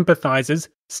 Hébert's sympathisers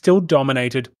still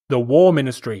dominated the War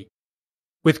Ministry.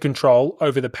 With control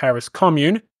over the Paris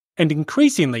Commune, and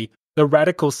increasingly the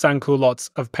radical sans-culottes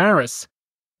of Paris,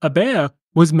 Hébert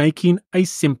was making a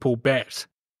simple bet.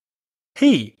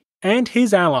 He and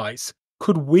his allies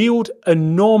could wield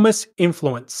enormous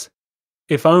influence,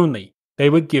 if only they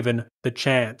were given the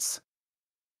chance.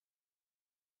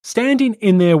 Standing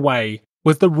in their way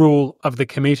was the rule of the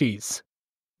committees,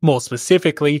 more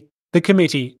specifically, the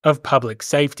Committee of Public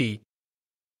Safety.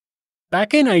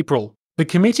 Back in April, the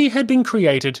committee had been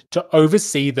created to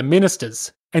oversee the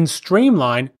ministers and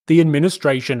streamline the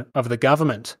administration of the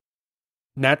government.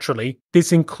 Naturally,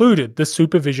 this included the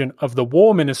supervision of the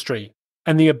War Ministry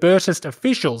and the Hébertist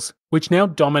officials which now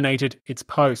dominated its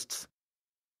posts.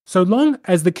 So long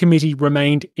as the committee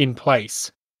remained in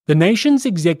place, the nation's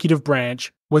executive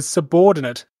branch was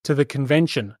subordinate to the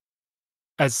convention.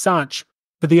 As such,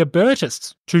 for the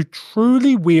Hébertists to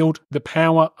truly wield the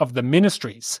power of the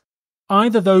ministries,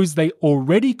 either those they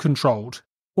already controlled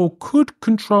or could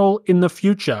control in the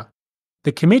future,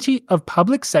 the Committee of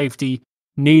Public Safety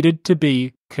needed to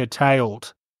be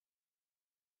curtailed.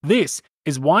 This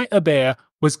is why Hébert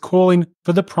was calling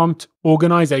for the prompt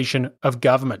organisation of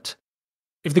government.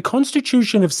 If the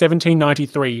Constitution of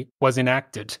 1793 was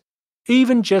enacted,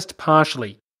 even just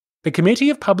partially, the Committee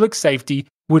of Public Safety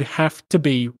would have to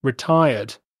be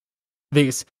retired.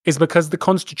 This is because the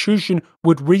Constitution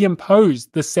would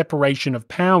reimpose the separation of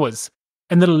powers,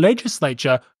 and the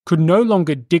legislature could no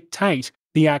longer dictate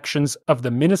the actions of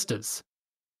the ministers.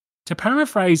 To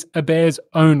paraphrase Hébert's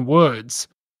own words,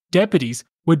 deputies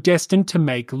were destined to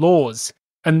make laws,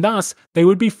 and thus they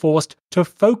would be forced to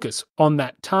focus on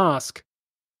that task.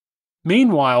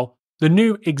 Meanwhile, the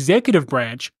new executive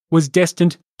branch was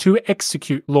destined to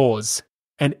execute laws,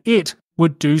 and it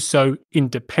would do so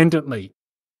independently.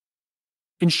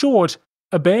 In short,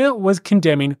 Hébert was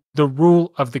condemning the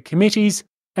rule of the committees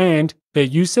and their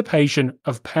usurpation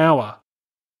of power.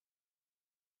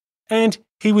 And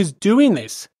he was doing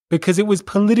this because it was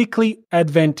politically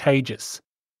advantageous.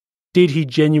 Did he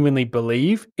genuinely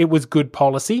believe it was good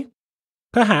policy?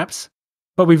 Perhaps,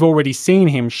 but we've already seen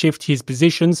him shift his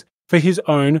positions for his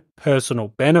own personal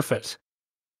benefit.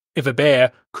 If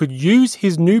Hébert could use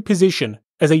his new position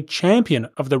as a champion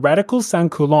of the radical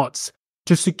sans-culottes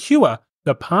to secure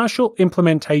the partial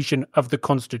implementation of the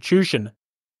constitution,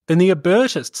 then the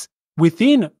Hébertists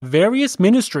within various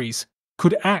ministries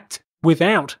could act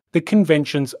without the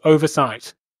convention's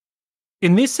oversight.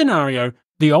 In this scenario,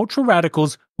 the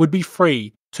ultra-radicals would be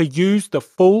free to use the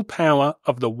full power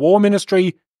of the war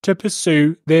ministry to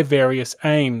pursue their various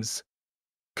aims.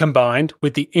 Combined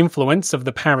with the influence of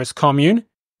the Paris Commune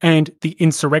and the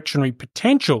insurrectionary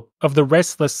potential of the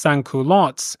restless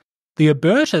sans-culottes, the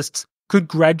Hébertists could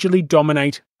gradually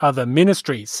dominate other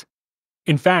ministries.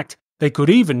 In fact, they could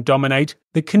even dominate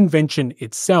the convention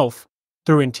itself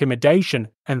through intimidation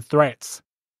and threats.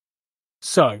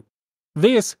 So,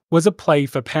 this was a play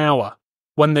for power,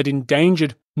 one that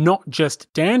endangered not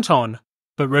just Danton,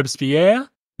 but Robespierre,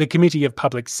 the Committee of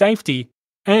Public Safety,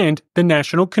 and the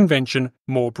National Convention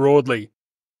more broadly.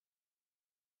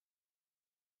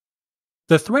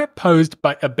 The threat posed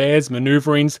by Hébert's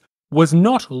manoeuvrings was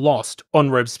not lost on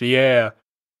Robespierre.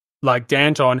 Like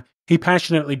Danton, he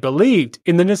passionately believed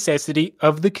in the necessity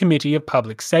of the Committee of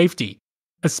Public Safety,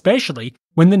 especially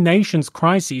when the nation's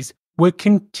crises were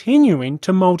continuing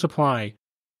to multiply.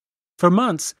 For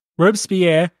months,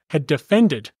 Robespierre had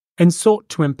defended and sought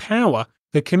to empower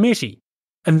the committee,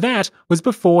 and that was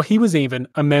before he was even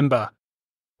a member.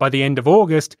 By the end of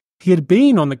August, he had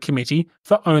been on the committee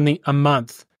for only a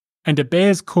month, and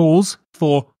Hébert's calls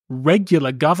for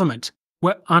regular government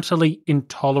were utterly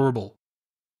intolerable.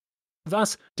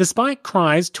 Thus, despite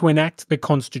cries to enact the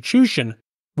constitution,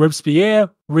 Robespierre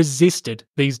resisted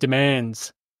these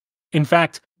demands. In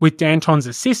fact, with Danton's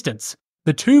assistance,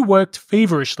 the two worked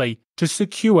feverishly to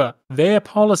secure their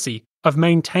policy of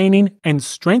maintaining and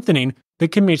strengthening the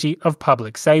Committee of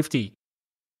Public Safety.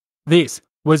 This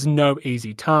was no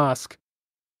easy task.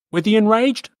 With the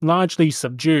enraged largely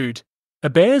subdued,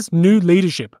 Hébert's new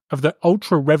leadership of the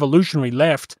ultra-revolutionary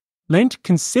left lent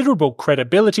considerable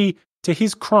credibility to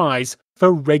his cries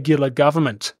for regular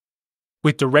government.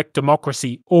 With direct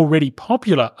democracy already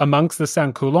popular amongst the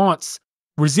sans-culottes,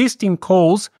 resisting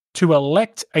calls to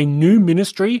elect a new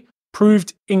ministry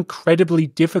proved incredibly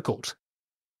difficult.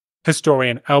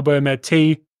 Historian Albert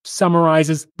Merty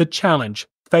summarizes the challenge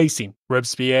facing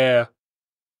Robespierre.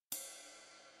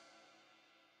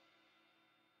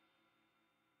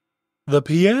 The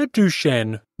Pierre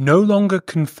Duchesne no longer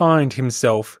confined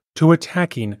himself to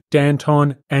attacking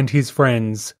Danton and his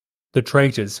friends, the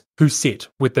traitors who sit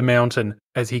with the mountain,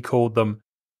 as he called them.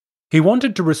 He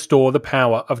wanted to restore the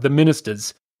power of the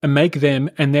ministers and make them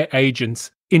and their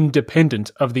agents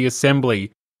independent of the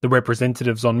Assembly, the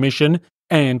representatives on mission,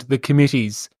 and the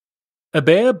committees.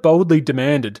 Hébert boldly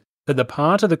demanded that the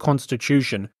part of the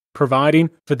Constitution providing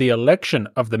for the election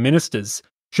of the ministers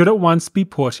should at once be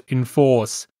put in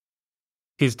force.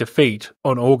 His defeat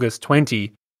on August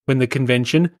 20, when the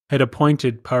convention had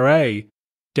appointed Paret,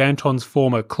 Danton's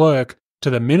former clerk, to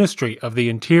the Ministry of the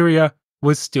Interior,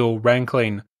 was still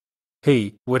rankling.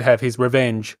 He would have his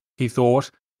revenge, he thought,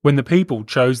 when the people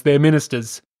chose their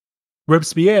ministers.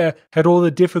 Robespierre had all the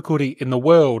difficulty in the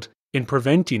world in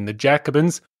preventing the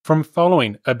Jacobins from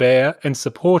following Hébert and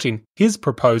supporting his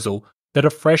proposal that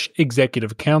a fresh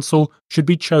executive council should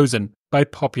be chosen by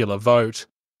popular vote.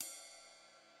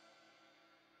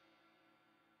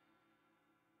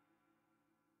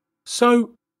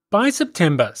 So, by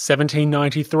September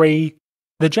 1793,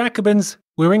 the Jacobins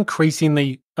were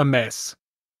increasingly a mess.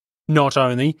 Not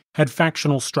only had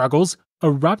factional struggles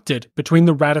erupted between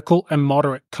the radical and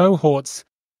moderate cohorts,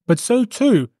 but so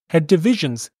too had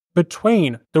divisions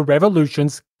between the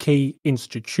revolution's key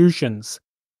institutions.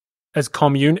 As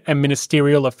commune and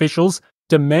ministerial officials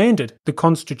demanded the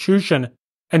constitution,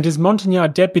 and as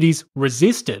Montagnard deputies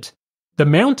resisted, the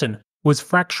mountain was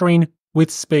fracturing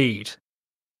with speed.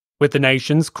 With the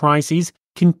nation's crises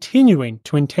continuing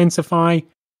to intensify,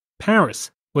 Paris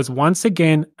was once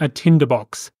again a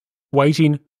tinderbox,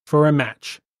 waiting for a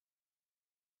match.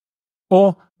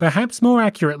 Or, perhaps more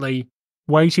accurately,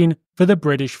 waiting for the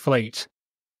British fleet.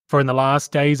 For in the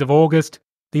last days of August,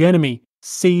 the enemy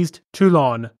seized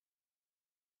Toulon.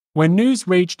 When news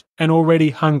reached an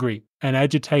already hungry and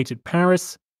agitated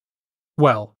Paris,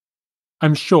 well,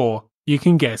 I'm sure you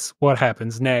can guess what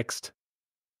happens next.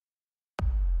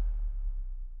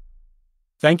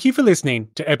 Thank you for listening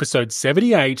to episode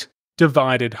 78,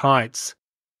 Divided Heights.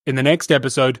 In the next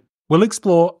episode, we'll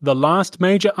explore the last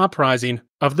major uprising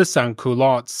of the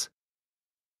sans-culottes.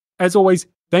 As always,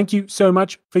 thank you so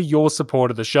much for your support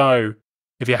of the show.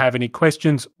 If you have any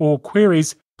questions or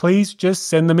queries, please just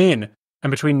send them in.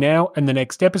 And between now and the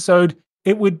next episode,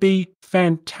 it would be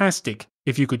fantastic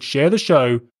if you could share the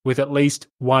show with at least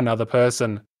one other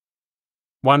person.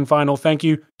 One final thank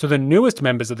you to the newest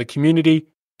members of the community,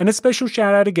 and a special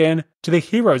shout out again to the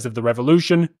heroes of the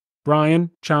revolution: Brian,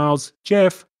 Charles,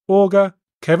 Jeff, Auger,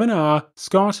 Kevin R.,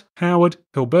 Scott, Howard,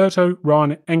 Hilberto,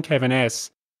 Ron, and Kevin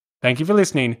S. Thank you for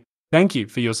listening. Thank you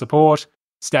for your support.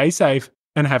 Stay safe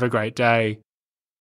and have a great day.